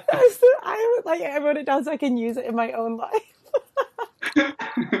 I wrote it down so I can use it in my own life.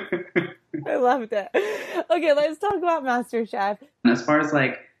 I loved it. Okay, let's talk about MasterChef. As far as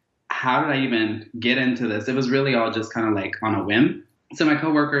like how did I even get into this, it was really all just kind of like on a whim. So my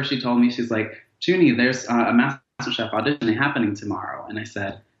coworker, she told me, she's like, Junie, there's a MasterChef audition happening tomorrow. And I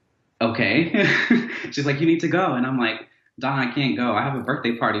said, okay. She's like, you need to go. And I'm like, Donna, I can't go. I have a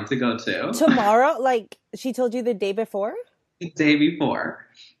birthday party to go to. Tomorrow? Like she told you the day before? The day before.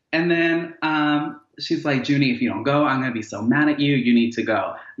 And then she's like, Junie, if you don't go, I'm going to be so mad at you. You need to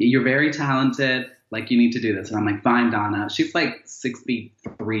go. You're very talented. Like, you need to do this. And I'm like, fine, Donna. She's like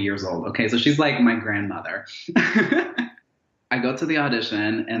 63 years old. Okay, so she's like my grandmother. I go to the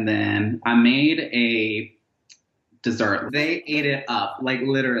audition, and then I made a dessert. They ate it up, like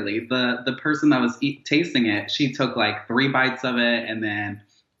literally. The person that was tasting it, she took like 3 bites of it, and then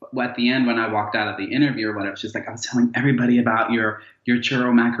at the end when I walked out of the interview or whatever, she's like, I was telling everybody about your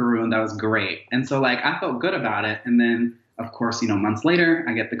churro macaroon. That was great. And so like I felt good about it. And then of course, months later,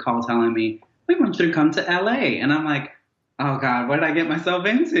 I get the call telling me, we want you to come to LA. And I'm like, oh God, what did I get myself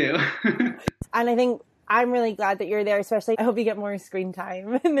into? And I think I'm really glad that you're there, especially I hope you get more screen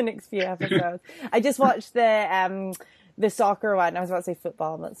time in the next few episodes. I just watched the the soccer one. I was about to say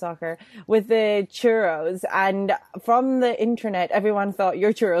football, not soccer. With the churros, and from the internet, everyone thought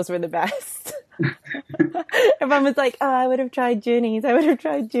your churros were the best. Everyone was like, "Oh, I would have tried Junie's. I would have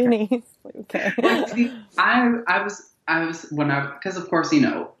tried Junie's." Okay. Well, see, I was because of course, you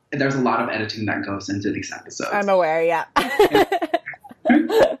know, there's a lot of editing that goes into these episodes. I'm aware, yeah.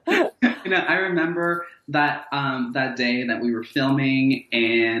 You know, I remember that that day that we were filming,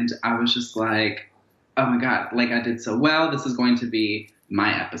 and I was just like, oh my God, like I did so well. This is going to be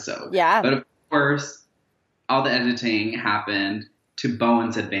my episode. Yeah. But of course, all the editing happened to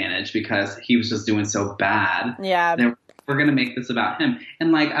Bowen's advantage because he was just doing so bad. Yeah. We're going to make this about him.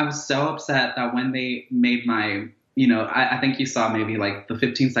 And like, I was so upset that when they made my, you know, I think you saw maybe like the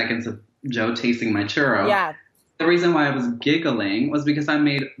 15 seconds of Joe tasting my churro. Yeah. The reason why I was giggling was because I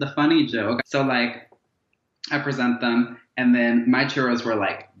made the funny joke. So like, I present them, and then my churros were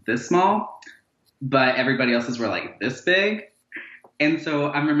like this small, but everybody else's were like this big. And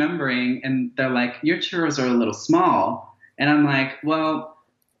so I'm remembering, and they're like, your churros are a little small. And I'm like, well,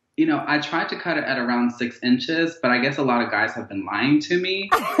 you know, I tried to cut it at around 6 inches, but I guess a lot of guys have been lying to me.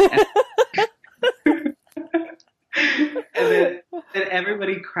 And then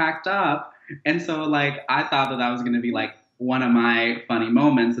everybody cracked up. And so, like, I thought that was going to be, like, one of my funny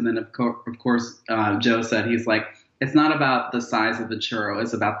moments. And then, of course, Joe said, he's like, it's not about the size of the churro.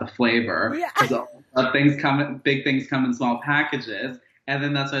 It's about the flavor. Yeah. Big things come in small packages. And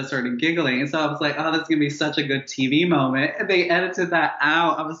then that's why I started giggling. And so I was like, oh, that's going to be such a good TV moment. And they edited that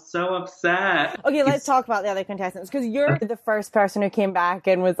out. I was so upset. Okay, let's talk about the other contestants. Because you're the first person who came back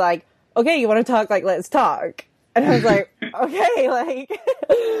and was like, okay, you want to talk? Like, let's talk. And I was like, okay, like,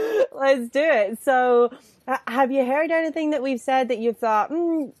 let's do it. So have you heard anything that we've said that you've thought,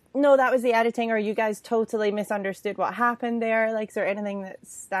 no, that was the editing, or you guys totally misunderstood what happened there? Like, is there anything that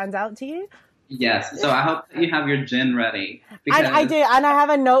stands out to you? Yes. So I hope that you have your gin ready. Because... I do. And I have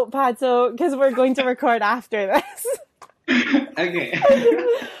a notepad, so because we're going to record after this. Okay.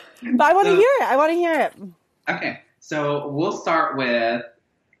 But I want to hear it. I want to hear it. Okay. So we'll start with,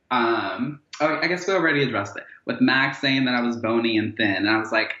 I guess we already addressed it. With Max saying that I was bony and thin. And I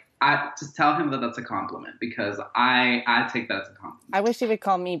was like, I just tell him that that's a compliment, because I take that as a compliment. I wish he would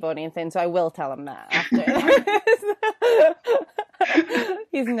call me bony and thin, so I will tell him that after.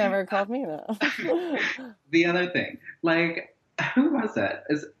 He's never called me that. The other thing, like, who was it?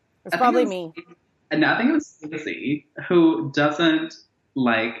 It's probably me. And I think it was Stacey, who doesn't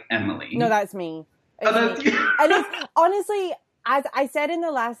like Emily. No, that's me. That's you. And it's, honestly, as I said in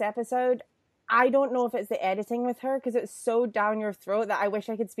the last episode, I don't know if it's the editing with her, because it's so down your throat that I wish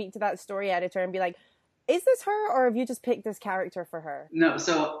I could speak to that story editor and be like, is this her, or have you just picked this character for her? No,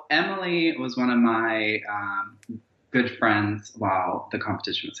 so Emily was one of my good friends while the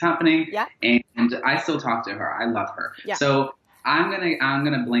competition was happening. Yeah. And I still talk to her. I love her. Yeah. So I'm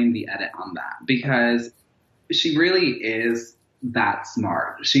gonna blame the edit on that, because she really is that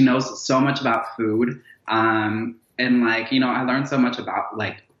smart. She knows so much about food. And like, you know, I learned so much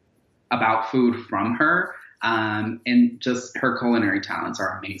about food from her. And just her culinary talents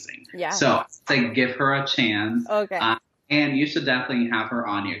are amazing. Yeah. So like, give her a chance. Okay. And you should definitely have her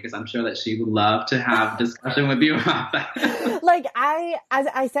on here, because I'm sure that she would love to have discussion with you about that. Like, as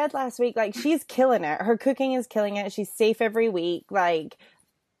I said last week, like, she's killing it. Her cooking is killing it. She's safe every week. Like,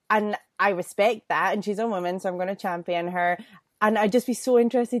 and I respect that. And she's a woman, so I'm going to champion her. And I'd just be so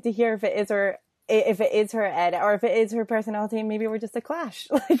interested to hear if it is her edit, or if it is her personality, and maybe we're just a clash.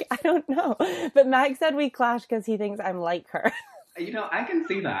 Like, I don't know. But Max said we clash because he thinks I'm like her. You know, I can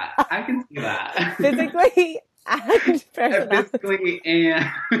see that. Physically and personality. Physically and...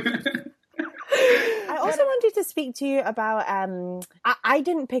 I also wanted to speak to you about, I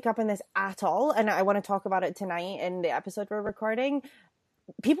didn't pick up on this at all, and I want to talk about it tonight in the episode we're recording.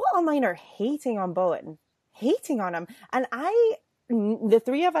 People online are hating on Bowen. Hating on him. And the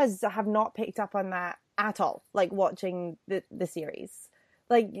three of us have not picked up on that at all, like, watching the series.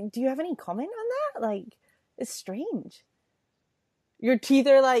 Like, do you have any comment on that? Like, it's strange. Your teeth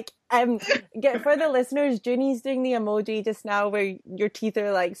are like, for the listeners, Junie's doing the emoji just now where your teeth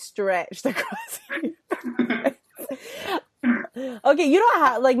are like stretched across your face. Okay, you don't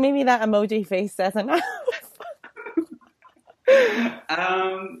have, like, maybe that emoji face says enough.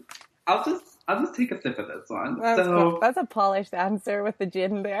 I'll just take a sip of this one. That's a polished answer with the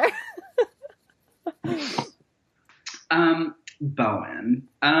gin there. Bowen.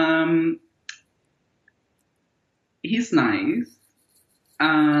 He's nice.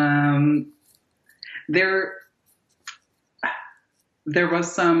 There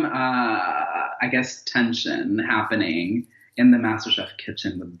was some, I guess, tension happening in the MasterChef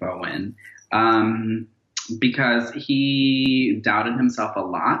kitchen with Bowen. because he doubted himself a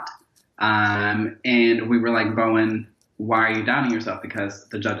lot. And we were like, Bowen, why are you doubting yourself? Because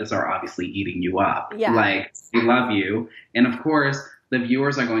the judges are obviously eating you up. Yeah. Like, they love you. And of course, the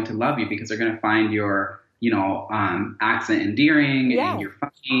viewers are going to love you because they're going to find your, accent endearing and you're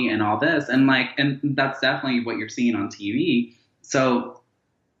funny and all this. And that's definitely what you're seeing on TV. So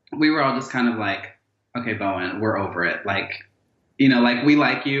we were all just kind of like, okay, Bowen, we're over it. Like, we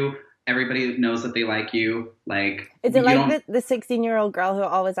like you. Everybody knows that they like you. Like, is it like the 16-year-old girl who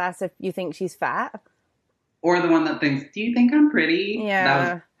always asks if you think she's fat? Or the one that thinks, do you think I'm pretty?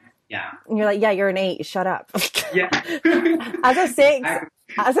 Yeah. Yeah. And you're like, yeah, you're an 8. Shut up. Yeah.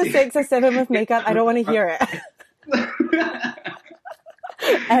 As a 6 or 7 with makeup, I don't want to hear it.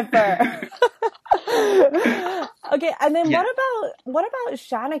 Ever. Okay, and then what about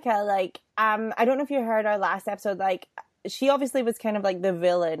Shanika? Like, I don't know if you heard our last episode. Like, she obviously was kind of like the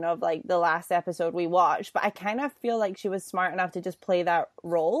villain of like the last episode we watched, but I kind of feel like she was smart enough to just play that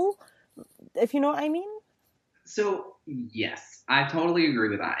role, if you know what I mean. So yes, I totally agree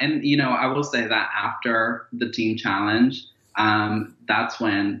with that. And I will say that after the team challenge, that's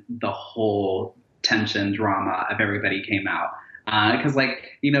when the whole tension drama of everybody came out. Because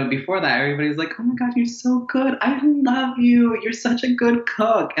before that, everybody's like, oh my God, you're so good. I love you. You're such a good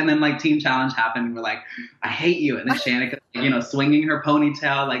cook. And then team challenge happened and we're like, I hate you. And then Shanika, swinging her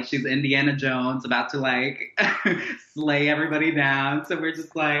ponytail like she's Indiana Jones about to slay everybody down. So we're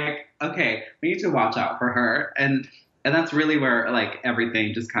just like, okay, we need to watch out for her. And that's really where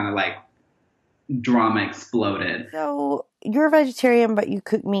everything just kind of drama exploded. So you're a vegetarian, but you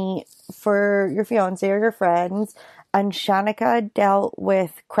cook meat for your fiance or your friends. And Shanika dealt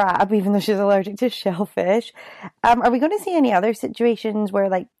with crab, even though she's allergic to shellfish. Are we going to see any other situations where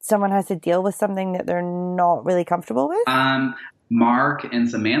someone has to deal with something that they're not really comfortable with? Mark and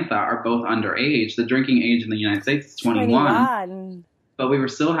Samantha are both underage. The drinking age in the United States is 21. But we were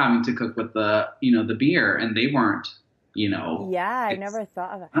still having to cook with the beer, and they weren't, Yeah, I never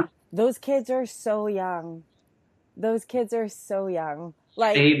thought of it. Those kids are so young.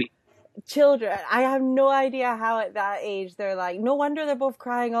 Baby. Children, I have no idea how at that age they're no wonder they're both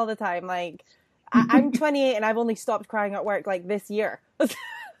crying all the time. I'm 28 and I've only stopped crying at work this year.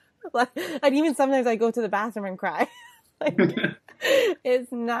 And even sometimes I go to the bathroom and cry.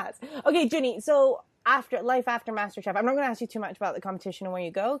 It's nuts. Okay, Ginny, so after MasterChef, I'm not going to ask you too much about the competition and where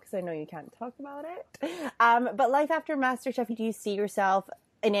you go because I know you can't talk about it. But life after MasterChef, do you see yourself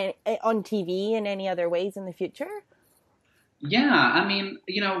on TV in any other ways in the future? Yeah, I mean,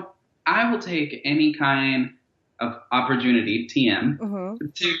 I will take any kind of opportunity,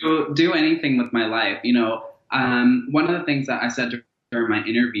 TM, to do anything with my life. One of the things that I said during my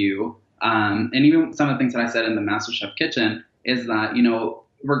interview, and even some of the things that I said in the MasterChef kitchen, is that,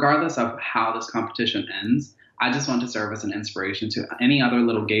 regardless of how this competition ends, I just want to serve as an inspiration to any other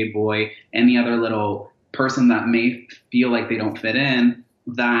little gay boy, any other little person that may feel like they don't fit in,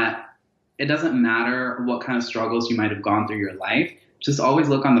 that it doesn't matter what kind of struggles you might have gone through your life. Just always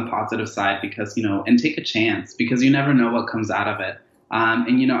look on the positive side because, and take a chance because you never know what comes out of it.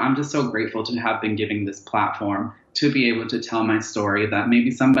 And I'm just so grateful to have been given this platform to be able to tell my story that maybe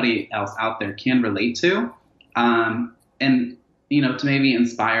somebody else out there can relate to. And, to maybe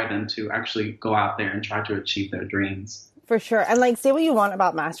inspire them to actually go out there and try to achieve their dreams. For sure. And say what you want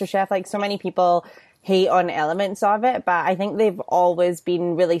about MasterChef. So many people hate on elements of it, but I think they've always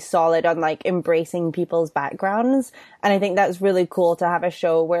been really solid on embracing people's backgrounds. And I think that's really cool to have a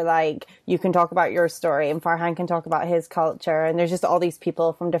show where you can talk about your story and Farhan can talk about his culture. And there's just all these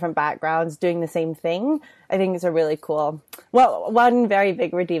people from different backgrounds doing the same thing. I think it's a really cool, one very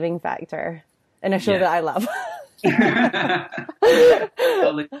big redeeming factor in a show that I love.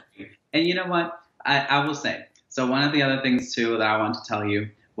 And you know what? I will say, so one of the other things too that I want to tell you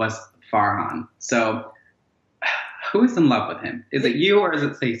was Farhan. So who is in love with him? Is it you or is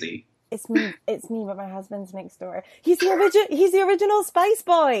it Stacey? It's me, but my husband's next door. He's the original Spice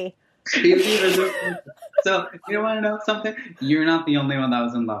Boy. So you want to know something? You're not the only one that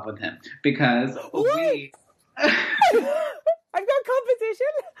was in love with him because I've got competition.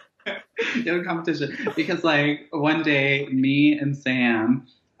 You have competition because one day me and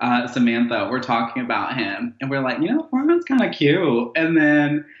Samantha were talking about him and we're like, Farhan's kind of cute. And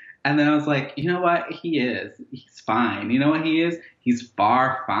then I was like, you know what? He's fine. You know what he is? He's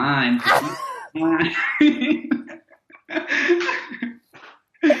far fine. He's fine.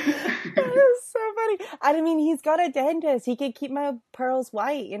 That is so funny. I mean, he's got a dentist. He could keep my pearls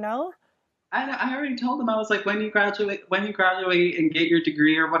white, I already told him, I was like, when you graduate and get your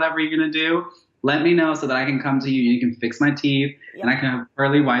degree or whatever you're going to do, let me know so that I can come to you. You can fix my teeth, and I can have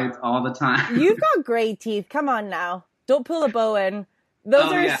pearly whites all the time. You've got great teeth. Come on now. Don't pull a bow in.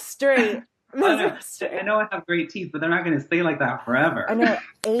 Those are straight. I know I have great teeth, but they're not going to stay like that forever. I know.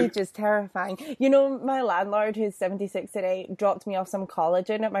 Age is terrifying. You know, my landlord, who's 76 today, dropped me off some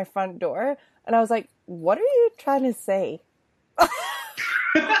collagen at my front door. And I was like, what are you trying to say?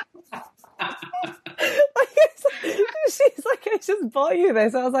 She's like, I just bought you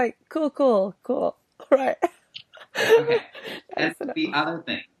this. I was like, cool. Right. Okay. And the other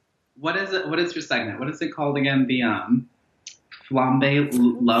thing. What is it? What is your segment? What is it called again? The flambe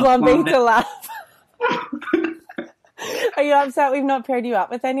love flambe to laugh. Are you upset we've not paired you up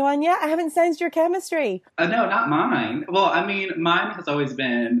with anyone yet? I haven't sensed your chemistry. No, not mine. Well, I mean, mine has always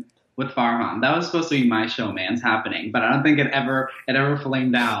been with Farhan. That was supposed to be my showman's happening, but I don't think it ever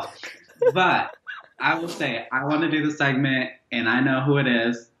flamed out. But I will say, I want to do the segment, and I know who it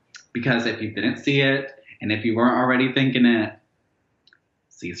is, because if you didn't see it, and if you weren't already thinking it,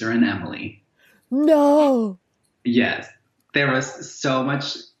 Caesar and Emily. No. Yes. There was so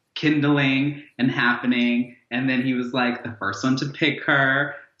much kindling and happening, and then he was like the first one to pick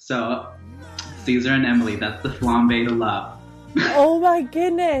her. So Caesar and Emily, that's the flambe to love. Oh my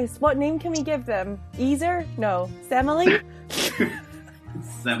goodness. What name can we give them? Easer? No. Semele?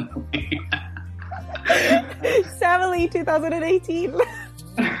 Semele. Semele 2018.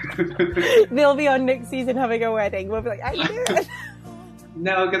 They'll be on next season having a wedding. We'll be like, I did it.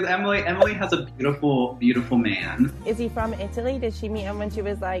 No, because Emily has a beautiful, beautiful man. Is he from Italy? Did she meet him when she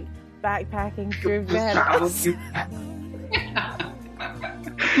was like backpacking through Venice?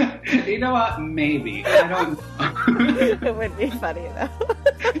 You know what? Maybe. I don't know. It would be funny though.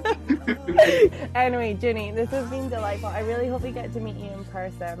 Anyway, Ginny, this has been delightful. I really hope we get to meet you in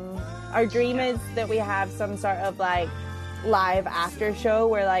person. Our dream is that we have some sort of like live after show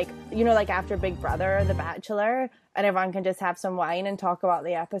where, like, you know, like after Big Brother or The Bachelor, and everyone can just have some wine and talk about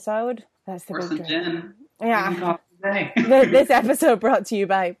the episode. That's the or big some dream. gin. Yeah. This episode brought to you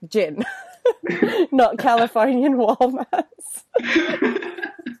by gin, not Californian walnuts.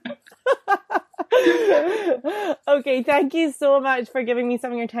 Okay, thank you so much for giving me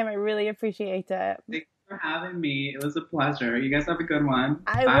some of your time. I really appreciate it. Thanks for having me. It was a pleasure. You guys have a good one.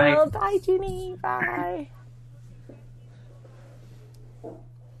 I Bye. will. Bye, Ginny. Bye.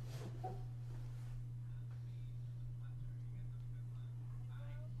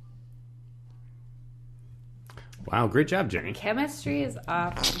 Wow, great job, Jenny. Chemistry is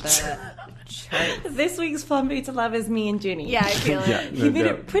off the charts. This week's Flambe to Love is me and Ginny. Yeah, I feel it. Yeah, He made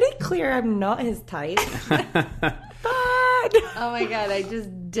it pretty clear I'm not his type. But Oh my god, I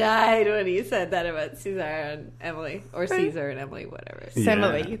just died when he said that about Caesar and Emily. Or Caesar and Emily, whatever.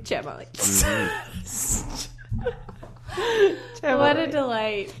 Semele. Gemily. Gemily. What a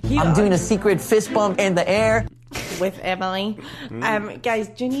delight. I'm doing a secret fist bump in the air. With Emily. Guys,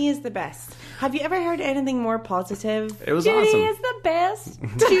 Ginny is the best. Have you ever heard anything more positive? It was Ginny awesome. is the best.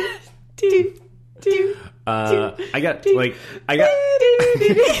 I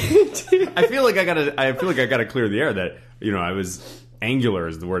feel like I gotta clear the air that, you know, I was angular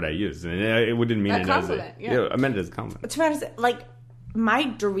is the word I used, and it didn't mean A it compliment, as yeah. I meant it as a compliment. To be honest, like, my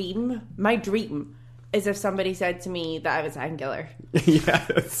dream is if somebody said to me that I was angular.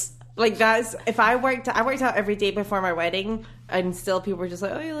 Yes. Like, that's, if I worked out every day before my wedding, and still people were just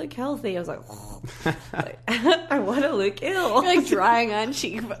like, oh, you look healthy. I was like, I want to look ill. You're like drawing on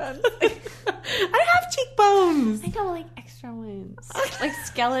cheekbones. I have cheekbones. I know, like extra ones. Like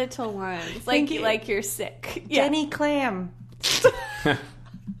skeletal ones. Thank Like you. like you're sick. Jenny Clam.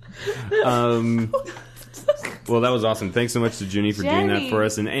 Well, that was awesome. Thanks so much to Ginny for doing that Jenny. for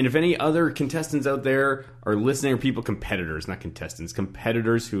us. And if any other contestants out there are listening, or people, competitors, not contestants,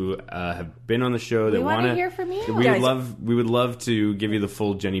 competitors who have been on the show that We want wanna to hear from you. we Guys. would love to give you the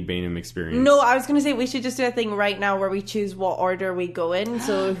full Jenny Bainham experience. No, I was going to say we should just do a thing right now where we choose what order we go in.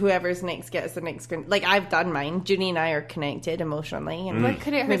 So whoever's next gets the next. Like, I've done mine. Ginny and I are connected emotionally, and But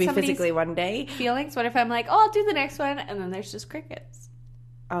could it hurt maybe somebody's physically one day. feelings? What if I'm like, oh, I'll do the next one, and then there's just crickets?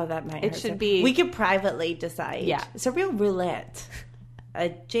 Oh, that might. It hurt should some- be- We could privately decide. Yeah. It's a real roulette, a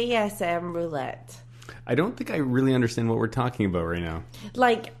JSM roulette. I don't think I really understand what we're talking about right now.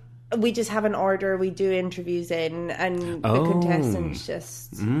 Like, we just have an order. We do interviews in, and the Oh. contestants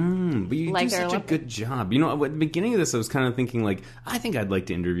just. But you Like do their such a Olympic- good job. You know, at the beginning of this, I was kind of thinking, like, I think I'd like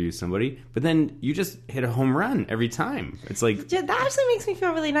to interview somebody. But then you just hit a home run every time. It's like, Yeah, that actually makes me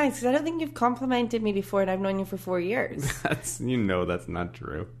feel really nice because I don't think you've complimented me before, and I've known you for 4 years. that's not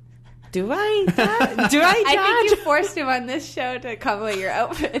true. Do I? Do I? I think you Dad? forced him on this show to compliment your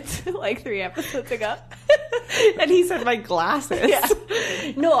outfits like 3 episodes ago. And he said my glasses.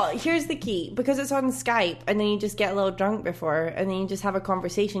 No, here's the key. Because it's on Skype and then you just get a little drunk before and then you just have a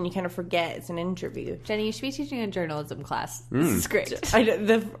conversation, you kind of forget it's an interview. Jenny, you should be teaching a journalism class. This is great.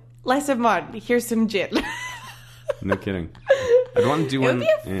 The lesson one, here's some gin. No kidding. I'd want to do It one. would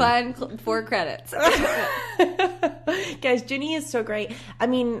be a fun 4 credits. Guys, Ginny is so great. I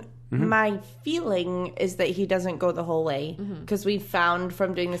mean, my feeling is that he doesn't go the whole way. Because we found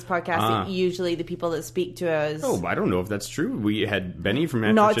from doing this podcast that usually the people that speak to us... Oh, I don't know if that's true. We had Benny from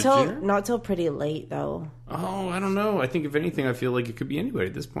Not After till, not till pretty late, though. Oh, I don't know. I think if anything, I feel like it could be anybody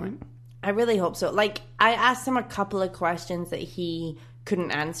at this point. I really hope so. Like, I asked him a couple of questions that he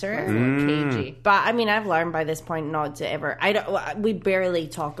couldn't answer. Cagey. But, I mean, I've learned by this point not to ever... We barely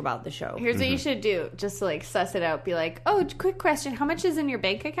talk about the show. Here's what you should do. Just to, like, suss it out. Be like, oh, quick question. How much is in your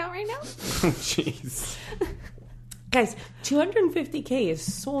bank account right now? Jeez. Guys, 250K is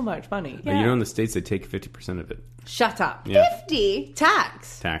so much money. You know, in the States, they take 50% of it. Shut up. Yeah. 50.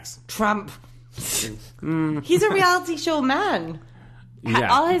 Tax. Tax. Trump. He's a reality show man.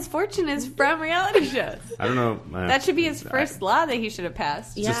 Yeah. All his fortune is from reality shows. I don't know. That should be his first law that he should have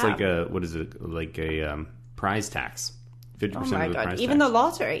passed. It's just Yeah. like a, what is it? Like a prize tax. 50% Oh my of the god. prize Even tax. the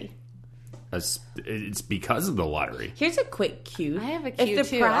lottery. It's because of the lottery. Here's a quick cue. I have a If cue the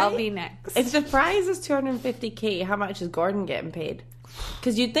too. prize- I'll be next. If the prize is 250K, how much is Gordon getting paid?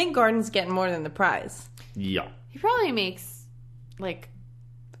 Because you'd think Gordon's getting more than the prize. Yeah. He probably makes like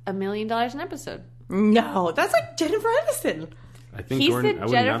 $1 million an episode. No, that's like Jennifer Aniston. I think He's Gordon, the I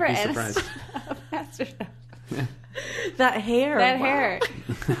would Jennifer not be surprised. Aniston of MasterChef. That hair. That wow. hair.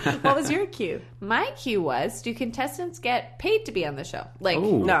 What was your cue? My cue was: do contestants get paid to be on the show? Like,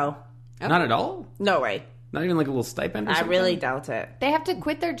 Oh. No. Not at all? No way. Not even like a little stipend or I something? really doubt it. they have to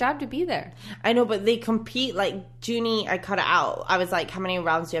quit their job to be there. I know, but they compete. Like, Junie, I cut it out. I was like, how many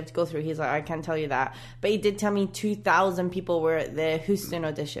rounds do you have to go through? He's like, I can't tell you that. But he did tell me 2,000 people were at the Houston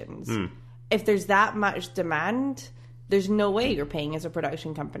auditions. If there's that much demand, there's no way you're paying as a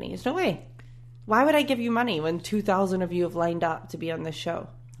production company. There's no way. Why would I give you money when 2,000 of you have lined up to be on this show?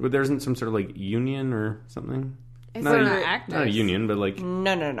 But there isn't some sort of like union or something? It's Not not a- actors. Not a union, but like,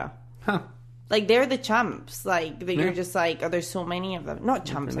 No. huh. Like, they're the chumps. Like, that Yeah. you're just like, oh, there's so many of them. Not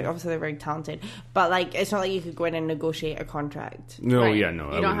chumps, like, obviously they're very talented. But, like, it's not like you could go in and negotiate a contract. No, Right. yeah, no. You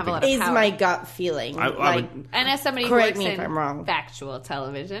I don't wouldn't have a lot think of Is power. my gut feeling. I like, would- And as somebody who Correct works me if in I'm wrong. factual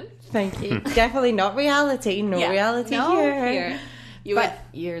television, thank you. Definitely not reality. No reality no, here.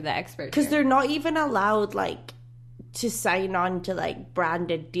 You're the expert. Because here. they're not even allowed, like, to sign on to, like,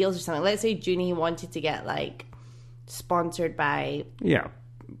 branded deals or something. Let's say Junie wanted to get, like, sponsored by... Yeah.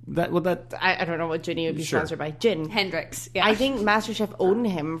 That I don't know what Junie would be Sure. sponsored by. Gin. Hendrix. Yeah. I think MasterChef owned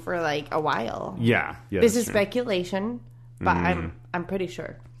him for, like, a while. yeah. This that's is true. speculation, but I'm pretty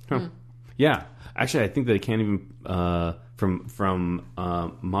sure. Yeah, actually, I think they can't even from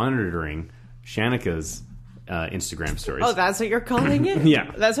monitoring Shanika's Instagram stories. Oh, that's what you're calling it?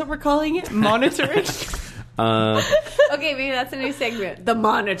 Yeah. That's what we're calling it? Monitoring? Okay, maybe that's a new segment. The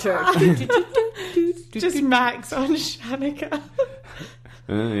Monitor. Just Max on Shanika.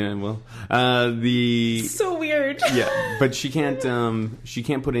 Yeah, well, the So weird. yeah, but she can't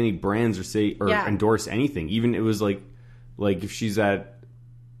put any brands or say or Yeah. endorse anything. Even it was like if she's at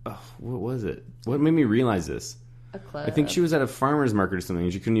what was it? What made me realize this? A club. I think she was at a farmer's market or something,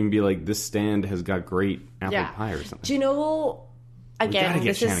 and she couldn't even be like, this stand has got great apple pie or something. Do you know? gotta Again, get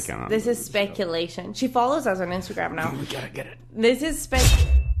this is Shanika on this the is speculation. She follows us on Instagram now. We gotta get it. This is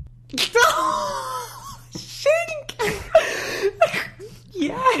Shink.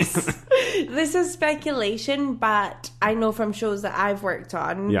 Yes. This is speculation, but I know from shows that I've worked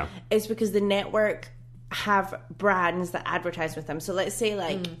on, Yeah. it's because the network have brands that advertise with them. So let's say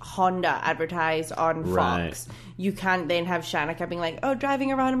like Honda advertise on Right. Fox. You can't then have Shanika being like, oh,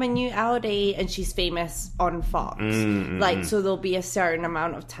 driving around in my new Audi, and she's famous on Fox. Like, so there'll be a certain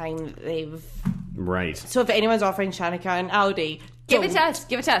amount of time that they've... Right. So if anyone's offering Shanika an Audi... Give it to us.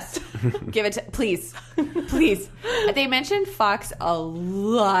 Give it to us. Give it to... Please. Please. They mentioned Fox a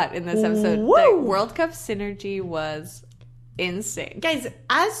lot in this episode. The Woo! World Cup synergy was insane. Guys,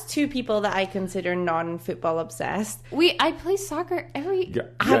 as two people that I consider non-football obsessed, I play soccer every...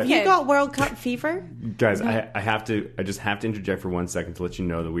 have you Okay. got World Cup fever? Guys, I just have to interject for 1 second to let you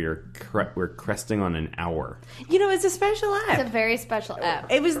know that we're cresting on an hour. You know, it's a special app. It's a very special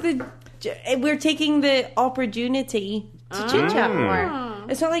app. It was we're taking the opportunity to chit chat more.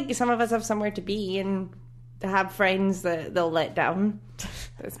 It's not like some of us have somewhere to be and have friends that they'll let down.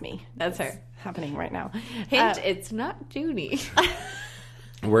 That's me. That's her. Happening right now. Hint, it's not Junie.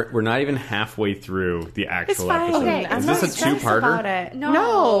 We're not even halfway through the It's actual fine. episode. Okay, I'm Is not this a stressed about two-parter? it.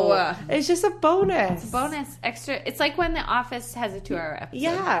 No. It's just a bonus. Bonus extra. It's like when The Office has a 2-hour episode.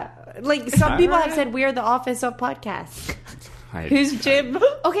 Yeah. Like, some people have Alright. said we're the Office of podcasts. I- Who's Jim?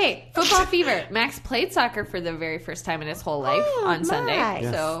 Okay, football fever. Max played soccer for the very first time in his whole life on Sunday. nice.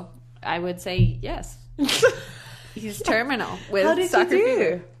 Yes. So I would say yes. He's terminal with How did soccer you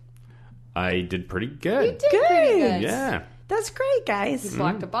fever. do? I did pretty good. Good. Pretty good. Yeah. That's great, guys. You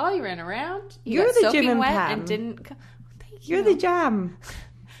blocked the ball. You ran around. You You're got the soaking Jim and wet Pam. and didn't. Thank you. You're the jam.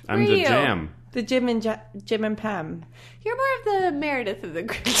 I'm the Real. jam. The Jim and Pam. You're more of the Meredith of the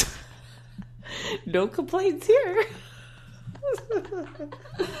group. No complaints here.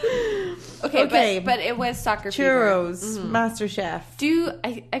 Okay. But it was soccer fever. Churros, Master Chef.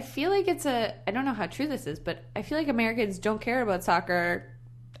 I feel like it's I don't know how true this is, but I feel like Americans don't care about soccer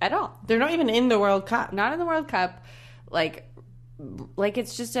at all. They're not even in the World Cup. Not in the World Cup. Like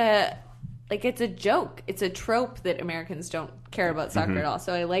it's just it's a joke. It's a trope that Americans don't care about soccer at all.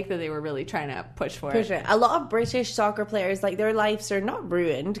 So I like that they were really trying to push for it. A lot of British soccer players, like, their lives are not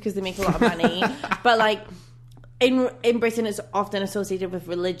ruined because they make a lot of money, but like in Britain it's often associated with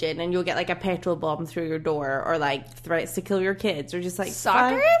religion, and you'll get like a petrol bomb through your door, or like threats to kill your kids, or just like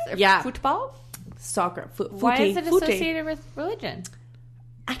Soccer fun- is? Or yeah, football? soccer. Why is it footy. associated with religion?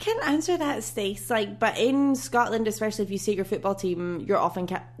 I can't answer that, Stace. Like, but in Scotland, especially if you say your football team, you're often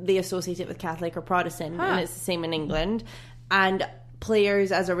they associate it with Catholic or Protestant, and it's the same in England. And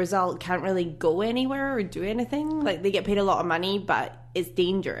players, as a result, can't really go anywhere or do anything. Like, they get paid a lot of money, but it's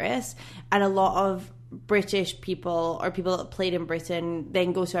dangerous. And a lot of British people, or people that played in Britain,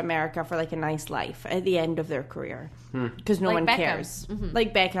 then go to America for like a nice life at the end of their career because no Like one Beckham. cares.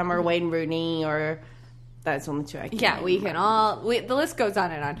 Like Beckham or Wayne Rooney, or that's only two I can Yeah, name. we can all. The list goes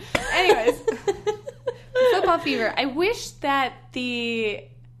on and on. Anyways, football fever. I wish that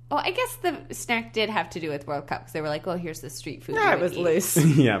I guess the snack did have to do with World Cup, because they were like, "Oh, here's the street food." Yeah, you it was would eat." loose.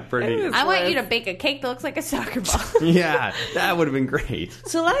 Yeah, pretty. It was- I want you to bake a cake that looks like a soccer ball. Yeah, that would have been great.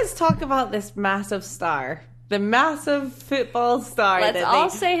 So let's talk about this massive star. The massive football star. Let's that all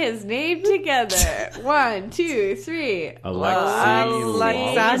they- say his name together. 1, 2, 3.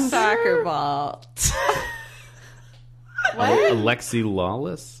 Alexander Soccer ball. Alexi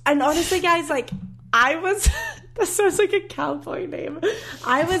Lawless? And honestly, guys, like, I was... That sounds like a cowboy name.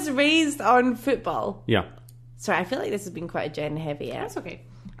 I was raised on football. Yeah. Sorry, I feel like this has been quite a Jen heavy. That's okay.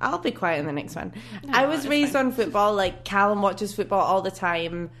 I'll be quiet in the next one. I was raised on football. Like, Callum watches football all the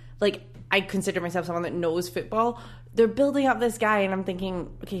time. Like, I consider myself someone that knows football. They're building up this guy, and I'm thinking,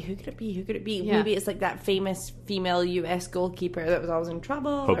 okay, who could it be? Who could it be? Yeah. Maybe it's like that famous female US goalkeeper that was always in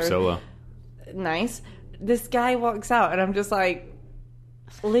trouble. Hope or- Solo. Nice. This guy walks out, and I'm just like,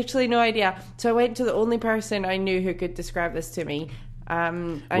 literally no idea. So I went to the only person I knew who could describe this to me.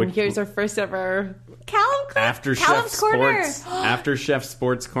 And here's our first ever Callum After Chef Callum's Corner. Sports. After Chef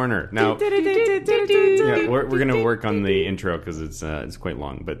Sports Corner. Now, yeah, yeah, we're going to work on the intro because it's quite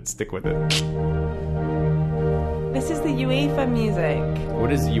long, but stick with it. This is the UEFA music.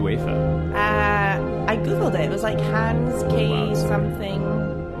 What is UEFA? I googled it. It was like Hans K wow, sorry.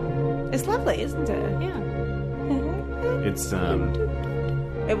 something. It's lovely, isn't it? Yeah. It's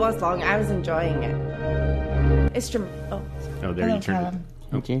It was long. I was enjoying it. oh, there you turned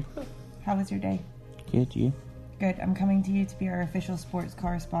it. Okay. How was your day? Good, you? Good. I'm coming to you to be our official sports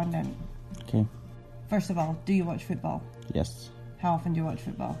correspondent. Okay. First of all, do you watch football? Yes. How often do you watch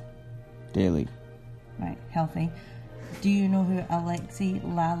football? Daily. Right, healthy. Do you know who Alexi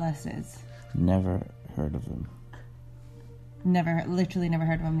Lalas is? Never heard of him. Literally never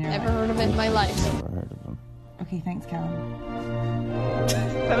heard of him in your Never life. heard of it in my life. Never heard of him. Okay, thanks, Callum.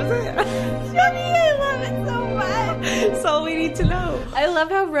 That was it. Johnny, I love it so much. That's all we need to know. I love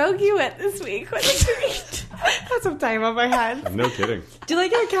how rogue you went this week. What a treat. Had some time on my hands. No kidding. Do you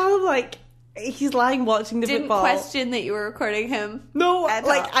like how Callum, like, he's lying watching the Didn't football? question that you were recording him. No, at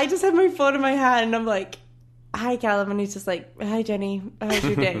like, all. I just had my phone in my hand, and I'm like, hi, Callum. And he's just like, hi, Jenny. How's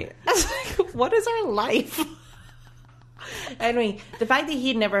your day? I was like, what is our life? Anyway, the fact that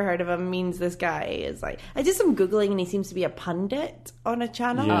he'd never heard of him means this guy is like... I did some Googling, and he seems to be a pundit on a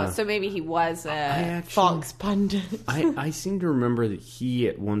channel. Yeah. Oh, so maybe he was a... Fox pundit. I seem to remember that he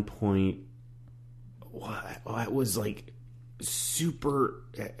at one point was like super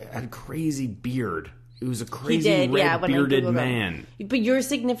had a crazy beard. It was a crazy did, yeah, red when I bearded Googled him. man. But you're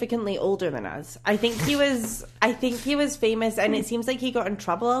significantly older than us. I think he was famous, and it seems like he got in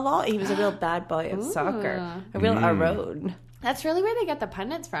trouble a lot. He was a real bad boy of soccer. A real Arone. That's really where they get the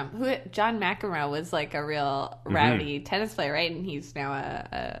pundits from. John McEnroe was like a real rowdy tennis player, right? And he's now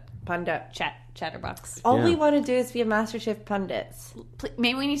a pundit. Chatterbox. All we Yeah. want to do is be a MasterChef pundits.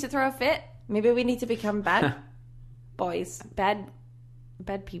 Maybe we need to throw a fit. Maybe we need to become bad boys. Bad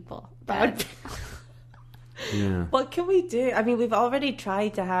people. Bad. Yeah. What can we do? I mean, we've already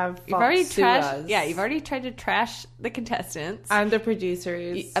tried to have Fox You've already sue trashed. us. Yeah, you've already tried to trash the contestants. And the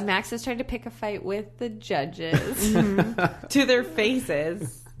producers. Max has tried to pick a fight with the judges. To their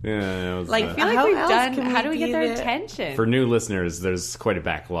faces. Yeah, it was, Like, I feel like How we've else done. can we How do we get do their that? attention? for new listeners, there's quite a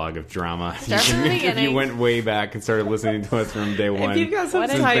backlog of drama. Start from the If you beginning. went way back and started listening to us from day one, If you've got some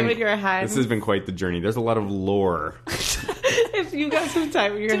What a- time in your hands, this has been quite the journey. There's a lot of lore. if you've got some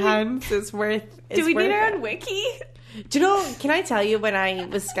time in your hands, it's worth. do we need our it. own wiki? Do you know? Can I tell you when I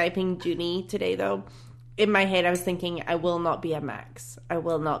was skyping Junie today, though? In my head, I was thinking, I will not be a Max. I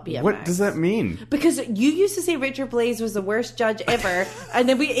will not be a What Max. does that mean? Because you used to say Richard Blaze was the worst judge ever, and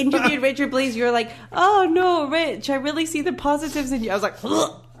then we interviewed Richard Blaze. You were like, "Oh no, Rich, I really see the positives in you." I was like,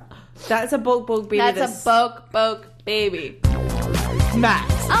 "Ugh." "That's a boke baby." That's a boke baby.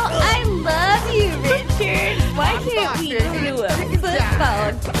 Max." Oh, I love you, Richard. Why can't we go to a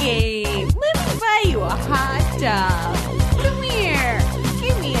football game? Let me buy you a hot dog. Come here.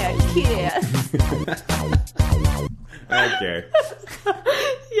 Give me a kiss. Okay.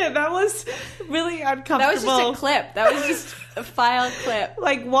 Yeah, that was really uncomfortable. That was just a clip. That was just a file clip.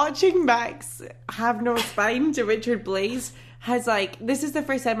 Like watching Max have no spine to Richard Blaze has this is the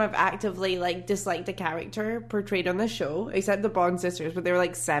first time I've actively disliked a character portrayed on the show, except the Bond sisters, but they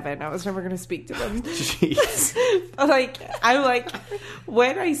were 7. I was never going to speak to them. Jeez.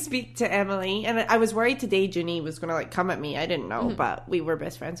 When I speak to Emily, and I was worried today Junie was going to come at me. I didn't know, but we were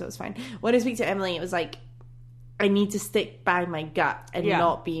best friends, so it was fine. When I speak to Emily, it was I need to stick by my gut and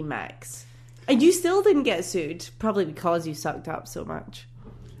not be Max. And you still didn't get sued, probably because you sucked up so much.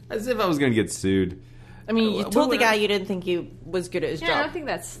 As if I was going to get sued. I mean, you What told the would guy you didn't think he was good at his Yeah, I job. don't think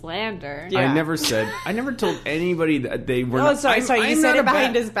that's slander. Yeah. I never told anybody that they were. Oh, sorry, you said not it a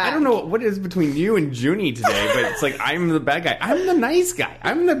behind bad- his back. I don't know what is between you and Junie today, but it's I'm the bad guy. I'm the nice guy.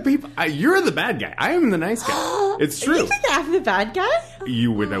 I'm the people. You're the bad guy. I am the nice guy. It's true. You think I'm the bad guy?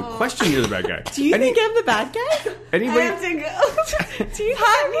 You, without question, you're the bad guy. Do you think I'm the bad guy? Anybody? Do you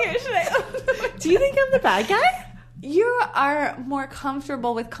Do you think I'm the bad guy? You are more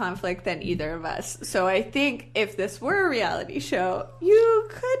comfortable with conflict than either of us. So I think if this were a reality show, you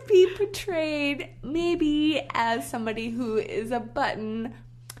could be portrayed maybe as somebody who is a button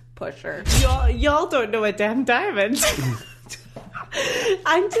pusher. Y'all don't know a damn diamond.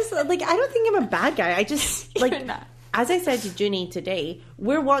 I'm just I don't think I'm a bad guy. I just You're not. As I said to Junie today,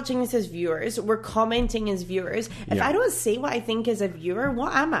 we're watching this as viewers. We're commenting as viewers. If Yeah. I don't say what I think as a viewer,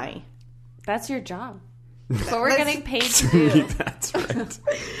 what am I? That's your job. That's what we're getting paid to do. That's right.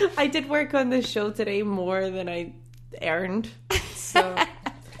 I did work on this show today more than I earned. So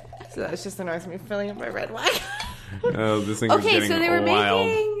that's just the noise of me filling up my red wine. Oh, this thing is Okay, getting so they were wild.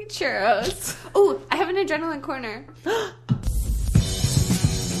 making churros. Oh, I have an adrenaline corner.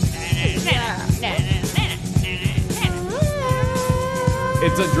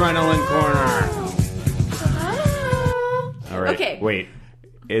 It's Adrenaline Corner. All right. Okay. Wait.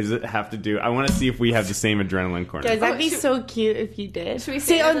 Is it have to do? I want to see if we have the same Adrenaline Corner. Guys, that'd Oh, be should- so cute if you did. Should we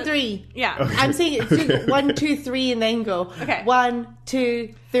say say it on the- 3? Yeah. I'm saying it 1, 2, 3, and then go. Okay. 1,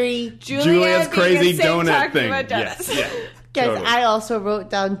 2, 3. Julia's being crazy insane donut talking thing. about donuts. Yes. Yeah. Guys, Totally. I also wrote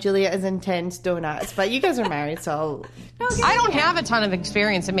down Julia as intense donuts, but you guys are married, so I don't have a ton of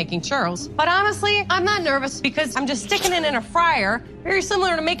experience in making churros, but honestly, I'm not nervous because I'm just sticking it in a fryer, very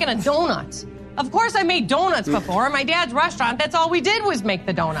similar to making a donut. Of course, I made donuts before. In my dad's restaurant, that's all we did was make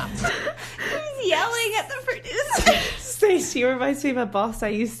the donuts. He's yelling at the producer. Stacey reminds me of a boss I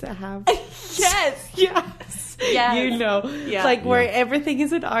used to have. Yes. Yes. Yes. You know. Yeah. Where everything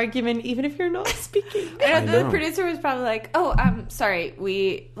is an argument, even if you're not speaking. And I the know. producer was probably like, "Oh, sorry,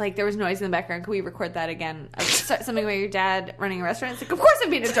 we there was noise in the background. Can we record that again? Something about your dad running a restaurant." It's like, "Of course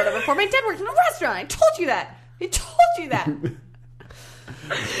I've been a donut before. My dad worked in a restaurant. I told you that. I told you that."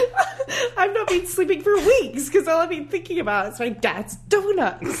 I've not been sleeping for weeks because all I've been thinking about is my dad's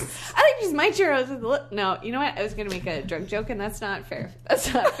donuts. I like to use my churros with no. You know what? I was going to make a drug joke, and that's not fair.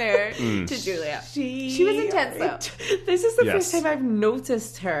 That's not fair to Julia. She was intense though. This is the Yes. first time I've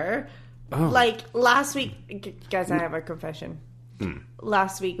noticed her. Oh. Last week, guys, I have a confession.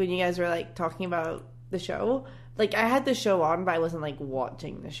 Last week when you guys were talking about the show, I had the show on, but I wasn't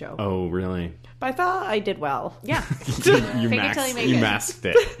watching the show. Oh, really? But I thought I did well. Yeah. You, Fake it till you make you it. masked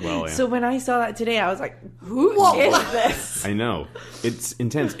it. Well, yeah. So when I saw that today, I was like, Who is this? I know it's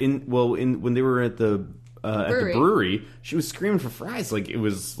intense. When they were at the brewery, she was screaming for fries. It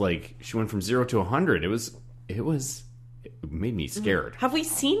was she went from 0 to 100. It was made me scared. Have we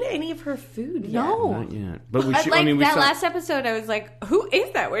seen any of her food yet? No. Not yet. But we, Like we that saw, last episode, I was like, who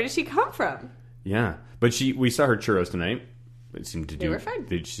is that? Where did she come from? Yeah, but we saw her churros tonight. It seemed to were fine.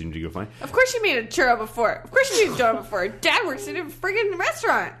 They seemed to go fine. Of course she made a churro before. Of course she made a donut before. Dad works in a friggin'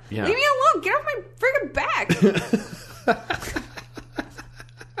 restaurant. Yeah. Leave me alone. Get off my friggin' back.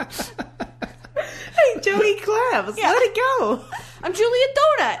 Hey, Joey Clams, Yeah. let it go. I'm Julia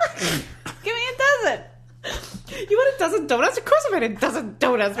Donut. Give me a dozen. You want a dozen donuts? Of course I made a dozen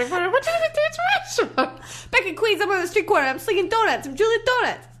donuts before I went to the dance restaurant. Back in Queens, I'm on the street corner. I'm slinging donuts. I'm Julia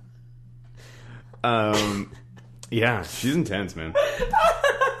Donuts. Yeah, she's intense, man.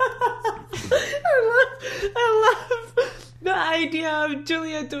 I love the idea of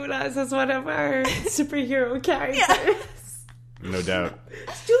Julia Donuts as one of our superhero characters. No doubt.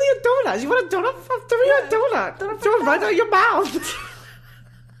 It's Julia Donuts. You want a donut? Throw me a donut. Throw it right out your mouth.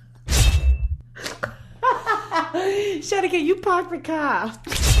 Shanika, you park the car.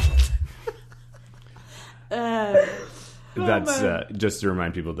 That's just to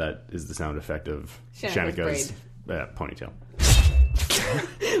remind people that is the sound effect of Shanika's Shanika's ponytail.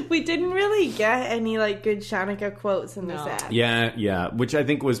 We didn't really get any like good Shanika quotes in this ad. Yeah, which I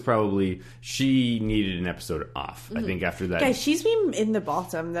think was probably she needed an episode off. I think after that. Guys, she's been in the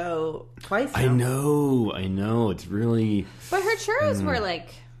bottom though twice. I now. know. It's really But her churros were like,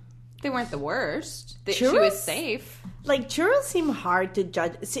 they weren't the worst. She Churros? was safe. Like churros seem hard to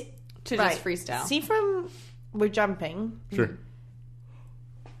judge. See, To just freestyle. See, from we're jumping. sure.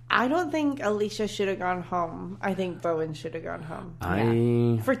 I don't think Alicia should have gone home. I think Bowen should have gone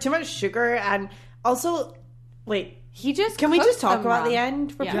home for too much sugar and also. Wait, He just can we cooked just talk them about wrong. the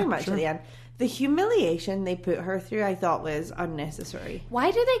end? We're Yeah. pretty much at the end. The humiliation they put her through, I thought, was unnecessary. Why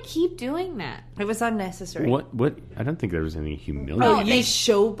do they keep doing that? It was unnecessary. What? I don't think there was any humiliation. Oh, No, you they-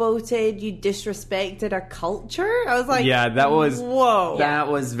 showboated, you disrespected a culture? I was like, Yeah, that was whoa. That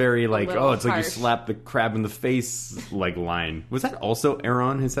was very like, little oh, it's like you harsh. slap the crab in the face like line. Was that also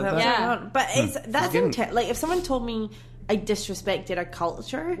Aaron who said that? Yeah. But it's that's Getting- intense. Like if someone told me I disrespected a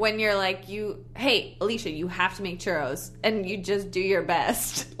culture, When you're like, hey, Alicia, you have to make churros, and you just do your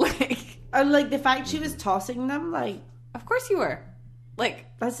best. Like, and like the fact she was tossing them, like of course you were. Like,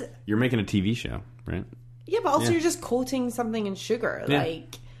 that's You're making a TV show, right? yeah. But also Yeah. you're just coating something in sugar. Yeah.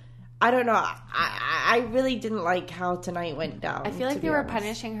 Like I don't know. I really didn't like how tonight went down. I feel like to they be were honest.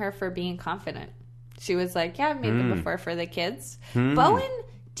 punishing her for being confident. She was like, yeah, I've made them before for the kids. Hmm. Bowen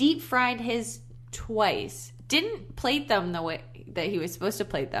deep fried his twice. Didn't plate them the way that he was supposed to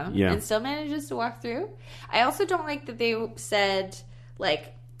plate them. Yeah. And still manages to walk through. I also don't like that they said,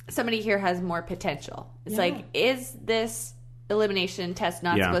 like, somebody here has more potential. It's like, is this elimination test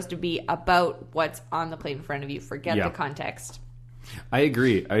not Yeah. supposed to be about what's on the plate in front of you? Forget Yeah. the context. I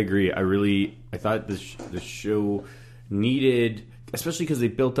agree. I thought the show needed, especially because they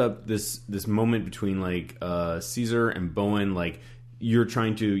built up this moment between like Caesar and Bowen, like you're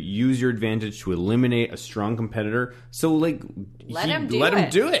trying to use your advantage to eliminate a strong competitor. So like Let him do let him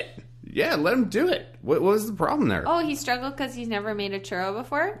it. do it. Yeah, let him do it. What was the problem there? Oh, he struggled because he's never made a churro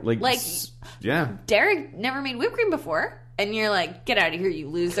before? yeah. Derek never made whipped cream before, and you're like, get out of here, you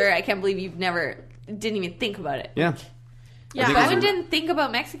loser. I can't believe you've never didn't even think about it. Yeah. Yeah, think Bowen it's- didn't think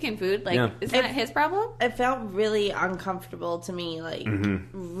about Mexican food. Like, Yeah. isn't that his problem? It felt really uncomfortable to me. Like,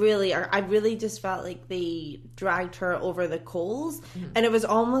 Mm-hmm. really, I really just felt like they dragged her over the coals, and it was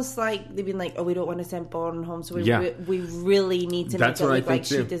almost like they've been like, "Oh, we don't want to send Bowen home, so we Yeah. we really need to That's make it what I look like think,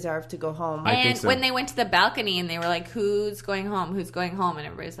 she too. deserved to go home." I think And so. when they went to the balcony and they were like, who's going home? Who's going home? And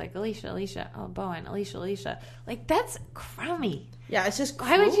everybody's like, Alicia. Oh, Bowen, Alicia. Like, that's crummy. yeah, it's just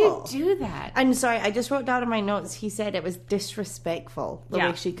Why would you cruel. do that? I'm sorry, I just wrote down in my notes. He said it was disrespectful the Yeah.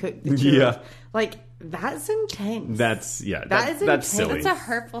 way she cooked the churros. Yeah. Like that's intense. That's That is that's intense. silly. It's a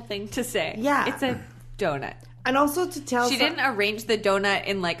hurtful thing to say. Yeah. It's a donut. and also to tell She some- didn't arrange the donut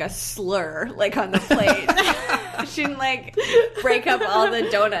in like a slur, like on the plate. She didn't like break up all the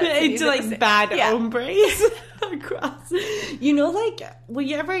donuts and use into it like the same- bad Yeah. hombres across. You know, like were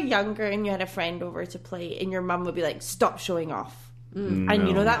you ever younger and you had a friend over to play, and your mum would be like, "Stop showing off," and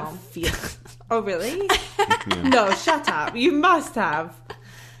you know that feel. Oh, really? No, shut up. You must have.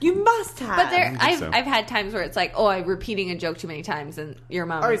 You must have. But there, I've so. I've had times where it's like, oh, I'm repeating a joke too many times, and your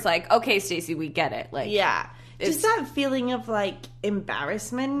mom is like, okay, Stacey, we get it. Like, yeah, just It's- that feeling of like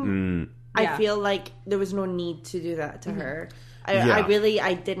embarrassment. I Yeah. feel like there was no need to do that to her. I Yeah.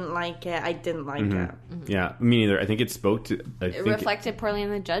 I didn't like it. I didn't like it. Yeah, me neither. I think it spoke to. it reflected poorly on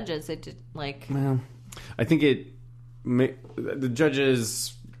the judges. It did like, Well, I think the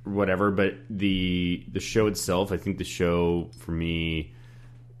judges, whatever, but the show itself. I think the show for me,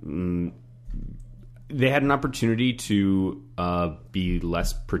 they had an opportunity to be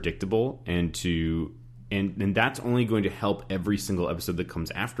less predictable and that's only going to help every single episode that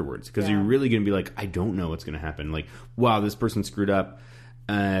comes afterwards, because you're really going to be like, I don't know what's going to happen. Like, wow, this person screwed up.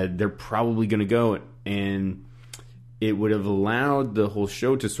 They're probably going to go, and it would have allowed the whole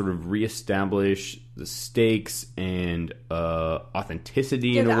show to sort of reestablish the stakes and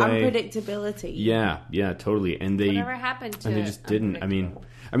authenticity in a way. Unpredictability. Yeah, totally. And Whatever happened to and they just didn't. I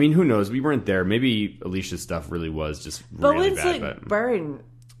mean, who knows? We weren't there. Maybe Alicia's stuff really was just really Bowen's bad. like burned.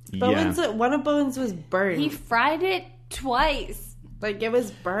 Bowen's one of Bowen's was burned. He fried it twice. Like it was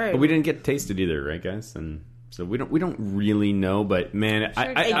burned. But we didn't get tasted either, right, guys? And so we don't really know. But man,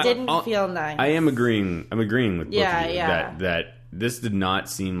 it didn't feel nice. I am agreeing. I'm agreeing with both of you yeah. that this did not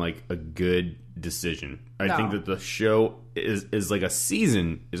seem like a good decision. I No. think that the show is like a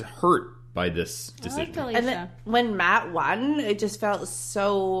season is hurt by this decision. I like Alicia. And then when Matt won, it just felt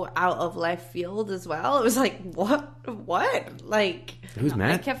so out of left field as well. It was like, what? Like Who's I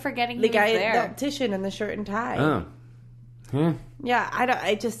Matt? kept forgetting he the was guy, there. the optician in the shirt and tie. Oh, yeah.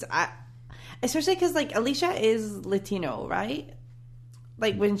 Yeah, especially because like Alicia is Latino, right?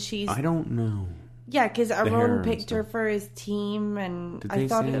 Like when she's I don't know. yeah, because hair Aaron and picked her stuff. for his team, and Did I they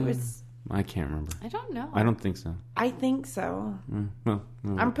thought say? it was. I can't remember. I don't know. I don't think so. I think so. Well,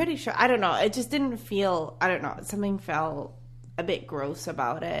 I'm pretty sure. I don't know. It just didn't feel. I don't know. Something felt a bit gross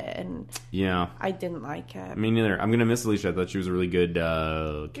about it, and yeah. I didn't like it. Me neither. I'm gonna miss Alicia. I thought she was a really good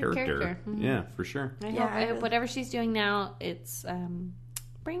character. character. Mhm. Yeah, for sure. I hope whatever she's doing now, it's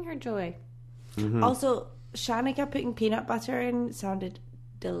bring her joy. Also, Shanika putting peanut butter in sounded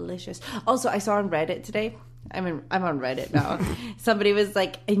delicious. Also, I saw on Reddit today. I'm on Reddit now. Somebody was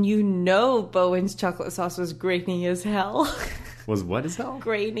like, and Bowen's chocolate sauce was grainy as hell. Was what as hell?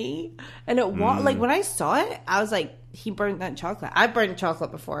 Grainy. And it was like when I saw it, I was like, he burned that chocolate. I burned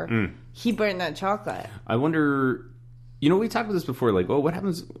chocolate before. He burned that chocolate. I wonder. You know, we talked about this before. Like, what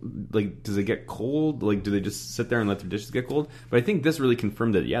happens? Like, does it get cold? Like, do they just sit there and let their dishes get cold? But I think this really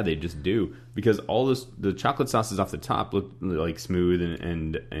confirmed that. Yeah, they just do, because all the chocolate sauces off the top look like smooth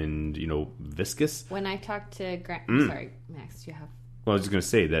and viscous. When I talked to sorry, Max, do you have? Well, I was just gonna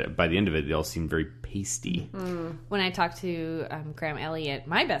say that by the end of it, they all seem very pasty. When I talked to Graham Elliott,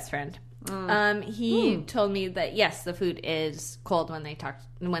 my best friend, he told me that yes, the food is cold when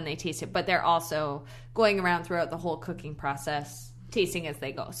they taste it, but they're also going around throughout the whole cooking process, tasting as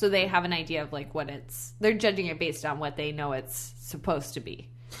they go. So they have an idea of like they're judging it based on what they know it's supposed to be.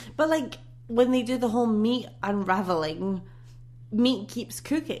 But like when they do the whole meat unraveling, meat keeps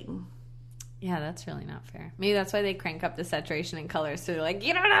cooking. Yeah, that's really not fair. Maybe that's why they crank up the saturation and color. So they're like,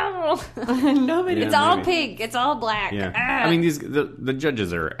 you don't know. Nobody. Yeah, It's all maybe. pink. It's all black. Yeah, Ah. I mean the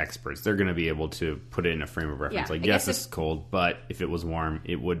judges are experts. They're going to be able to put it in a frame of reference. Yeah, Like, I yes, guess this is cold, but if it was warm,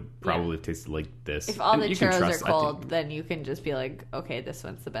 it would probably have tasted like this. If all And the you can churros trust- are I think- cold, then you can just be like, okay, this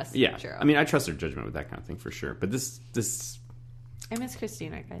one's the best Yeah, churro. I mean, I trust their judgment with that kind of thing for sure. But this, I miss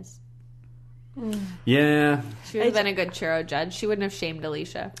Christina, guys. yeah, She would have been a good churro judge. She wouldn't have shamed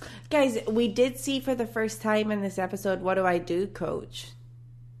Alicia. Guys, we did see for the first time in this episode, what do I do, Coach?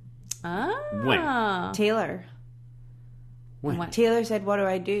 Ah. Taylor. when? Taylor said, what do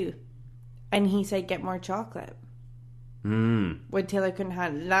I do? And he said, get more chocolate. When Taylor couldn't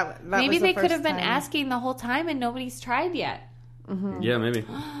handle that. Maybe was the they could first have been time. asking the whole time and nobody's tried yet. Yeah, maybe.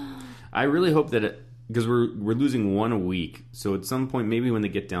 I really hope that because we're losing one a week, so at some point, maybe when they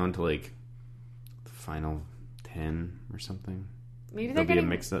get down to like the final 10 or something, Maybe they're there'll be a getting,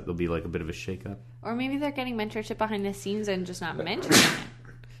 mix up. There'll be like a bit of a shake up. or maybe they're getting mentorship behind the scenes and just not mentioning it.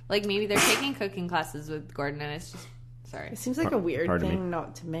 Like maybe they're taking cooking classes with Gordon and it's just sorry. It seems like a weird Pardon me. thing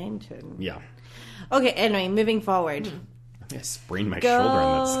not to mention. Yeah. Okay, anyway, moving forward. I think I sprained my shoulder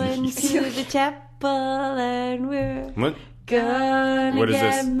on that Going sneeze. to the chapel and we're What? gonna What is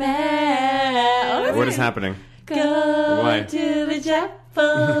get this? married. What is happening? Going Why? to the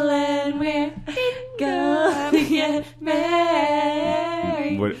chapel and we're gonna get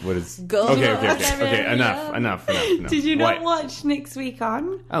married. What is? Go. Okay. Enough. Did you not What? watch Next Week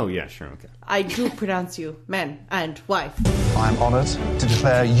On? Oh yeah, sure. Okay. I do pronounce you man and wife. I am honoured to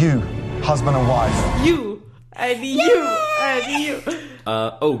declare you husband and wife. You and you and you.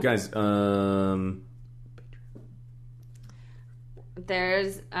 Oh, guys.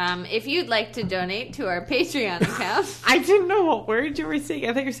 There's if you'd like to donate to our Patreon account. I didn't know what word you were saying.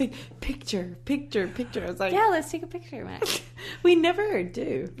 I think you were saying picture. I was like, Yeah, let's take a picture, Max. we never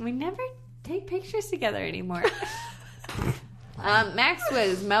do. We never take pictures together anymore. Max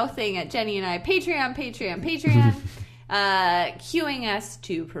was mouthing at Jenny and I, Patreon, cueing us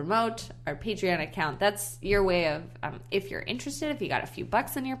to promote our Patreon account. That's your way of, if you're interested, if you got a few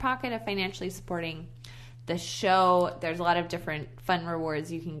bucks in your pocket, of financially supporting the show. There's a lot of different fun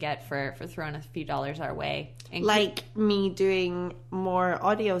rewards you can get for throwing a few dollars our way. And Like me doing more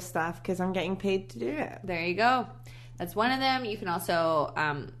audio stuff because I'm getting paid to do it. there you go. That's one of them. You can also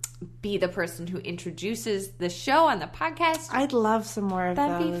be the person who introduces the show on the podcast. I'd love some more of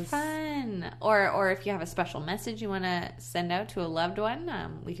That'd those. be fun. Or if you have a special message you want to send out to a loved one,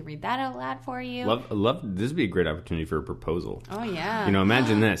 we can read that out loud for you. Love. This would be a great opportunity for a proposal. Oh, yeah. You know,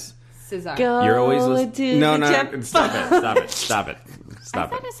 imagine this. Cesar. Go You're always to listening. No, the stop it. Stop it. I Stop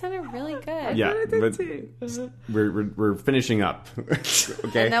thought it. it sounded really good. Yeah, but we're finishing up.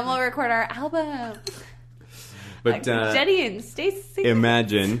 Okay. And then we'll record our album. But Jenny and Stacey.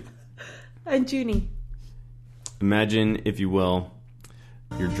 imagine, And Junie. imagine, if you will,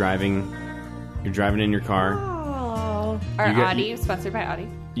 you're driving in your car. Oh. Our you get- Audi, sponsored by Audi.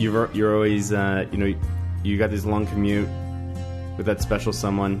 You're always, you got this long commute with that special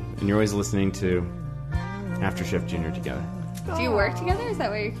someone, and you're always listening to After Shift Junior together. Do you work together? Is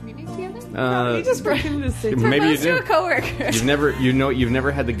that why you're commuting together? You just work in the city. Maybe you Propose to do. a coworker. You've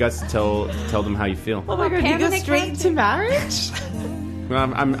never had the guts to tell them how you feel. Oh my god, you Pam go and straight Nick to marriage?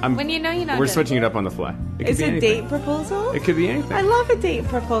 Well, I'm When you know, you know. we're Jen. switching it up on the fly. It could It's be a anything. date proposal? It could be anything. I love a date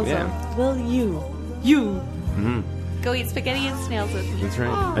proposal. Yeah. Will you? Go eat spaghetti and snails with me. That's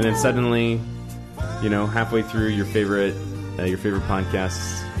right. And then suddenly, halfway through your favorite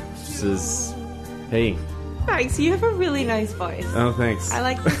podcast says, "Hey, Thanks, you have a really nice voice. oh thanks." I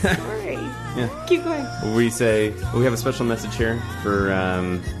like the story. Yeah. Keep going. We say we have a special message here for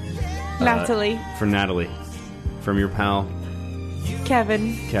Natalie, Natalie, from your pal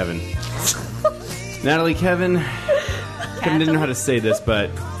Kevin. Kevin. Natalie, Kevin didn't know how to say this, but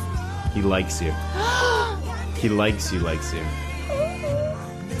he likes you. He likes you.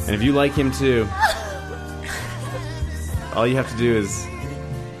 And if you like him too, all you have to do is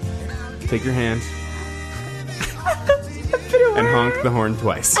take your hand and honk the horn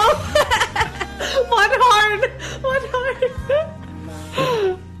twice. One horn.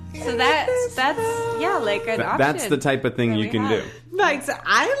 So that's like an option. That's the type of thing that you we can have. do. Thanks.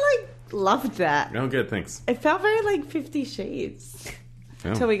 I loved that. Oh, good, thanks. It felt very like 50 Shades Oh.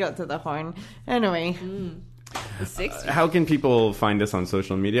 until we got to the horn. Anyway, The 60s. How can people find us on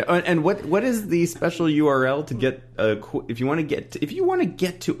social media? And what is the special URL to get if you want to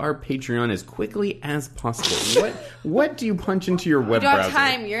get to our Patreon as quickly as possible? What do you punch into your web You don't browser? have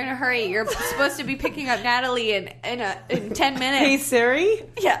time. You're in a hurry. You're supposed to be picking up Natalie in 10 hey minutes. Siri.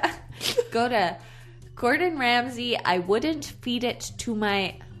 Yeah. Go to Gordon Ramsay. I wouldn't feed it to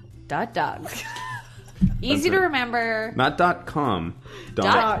my dog. Easy to right. remember. Not .com.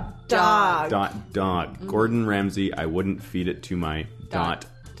 Dog. Dog. Gordon Ramsay. I wouldn't feed it to my Dog.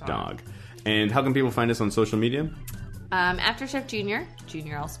 dog. And how can people find us on social media? After Chef Junior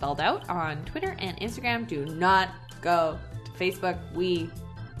all spelled out, on Twitter and Instagram. Do not go to Facebook. We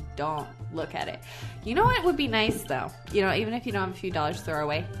don't look at it. You know what would be nice though? Even if you don't have a few dollars to throw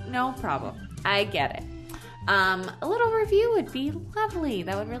away, no problem. I get it. A little review would be lovely.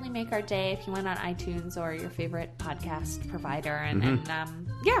 That would really make our day if you went on iTunes or your favorite podcast provider and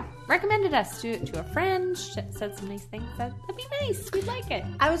recommended us to a friend, said some nice things. That'd be nice. We'd like it.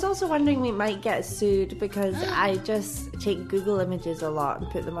 I was also wondering we might get sued because I just take Google images a lot and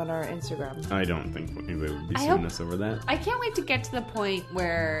put them on our Instagram. I don't think anybody would be I suing hope- us over that. I can't wait to get to the point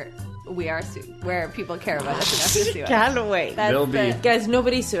where we are sued, where people care about us enough to sue us. Can't wait. That's They'll be- Guys,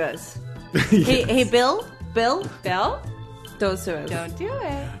 nobody sue us. Hey, Bill, Bill, don't sue us. don't do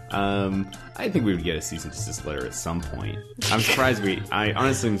it. I think we would get a cease and desist letter at some point. I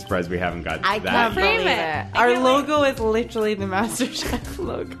honestly am surprised we haven't got I that. can't Frame believe it. it. I Our can't logo is literally the MasterChef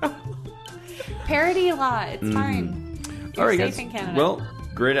logo. Parody law. It's fine. You're All right, safe guys. in Canada. Well,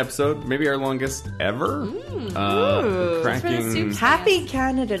 great episode. Maybe our longest ever. Ooh. Cracking. soup. Happy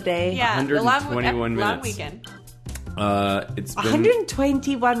Canada Day. yeah, the 121 long minutes. weekend. It's been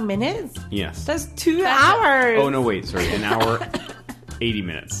 121 minutes? yes. That's 2 That's hours. Oh no, wait, sorry. An hour, 80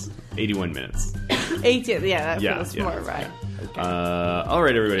 minutes, 81 minutes. 80, yeah, that Yeah, feels yeah, more right. All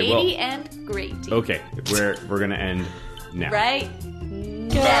right, everybody. 80 and great. Well, okay, we're gonna end now. Right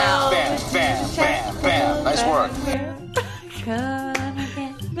now. Bam. Nice work. Gonna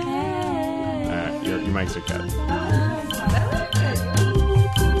get mad. Your mics are cut.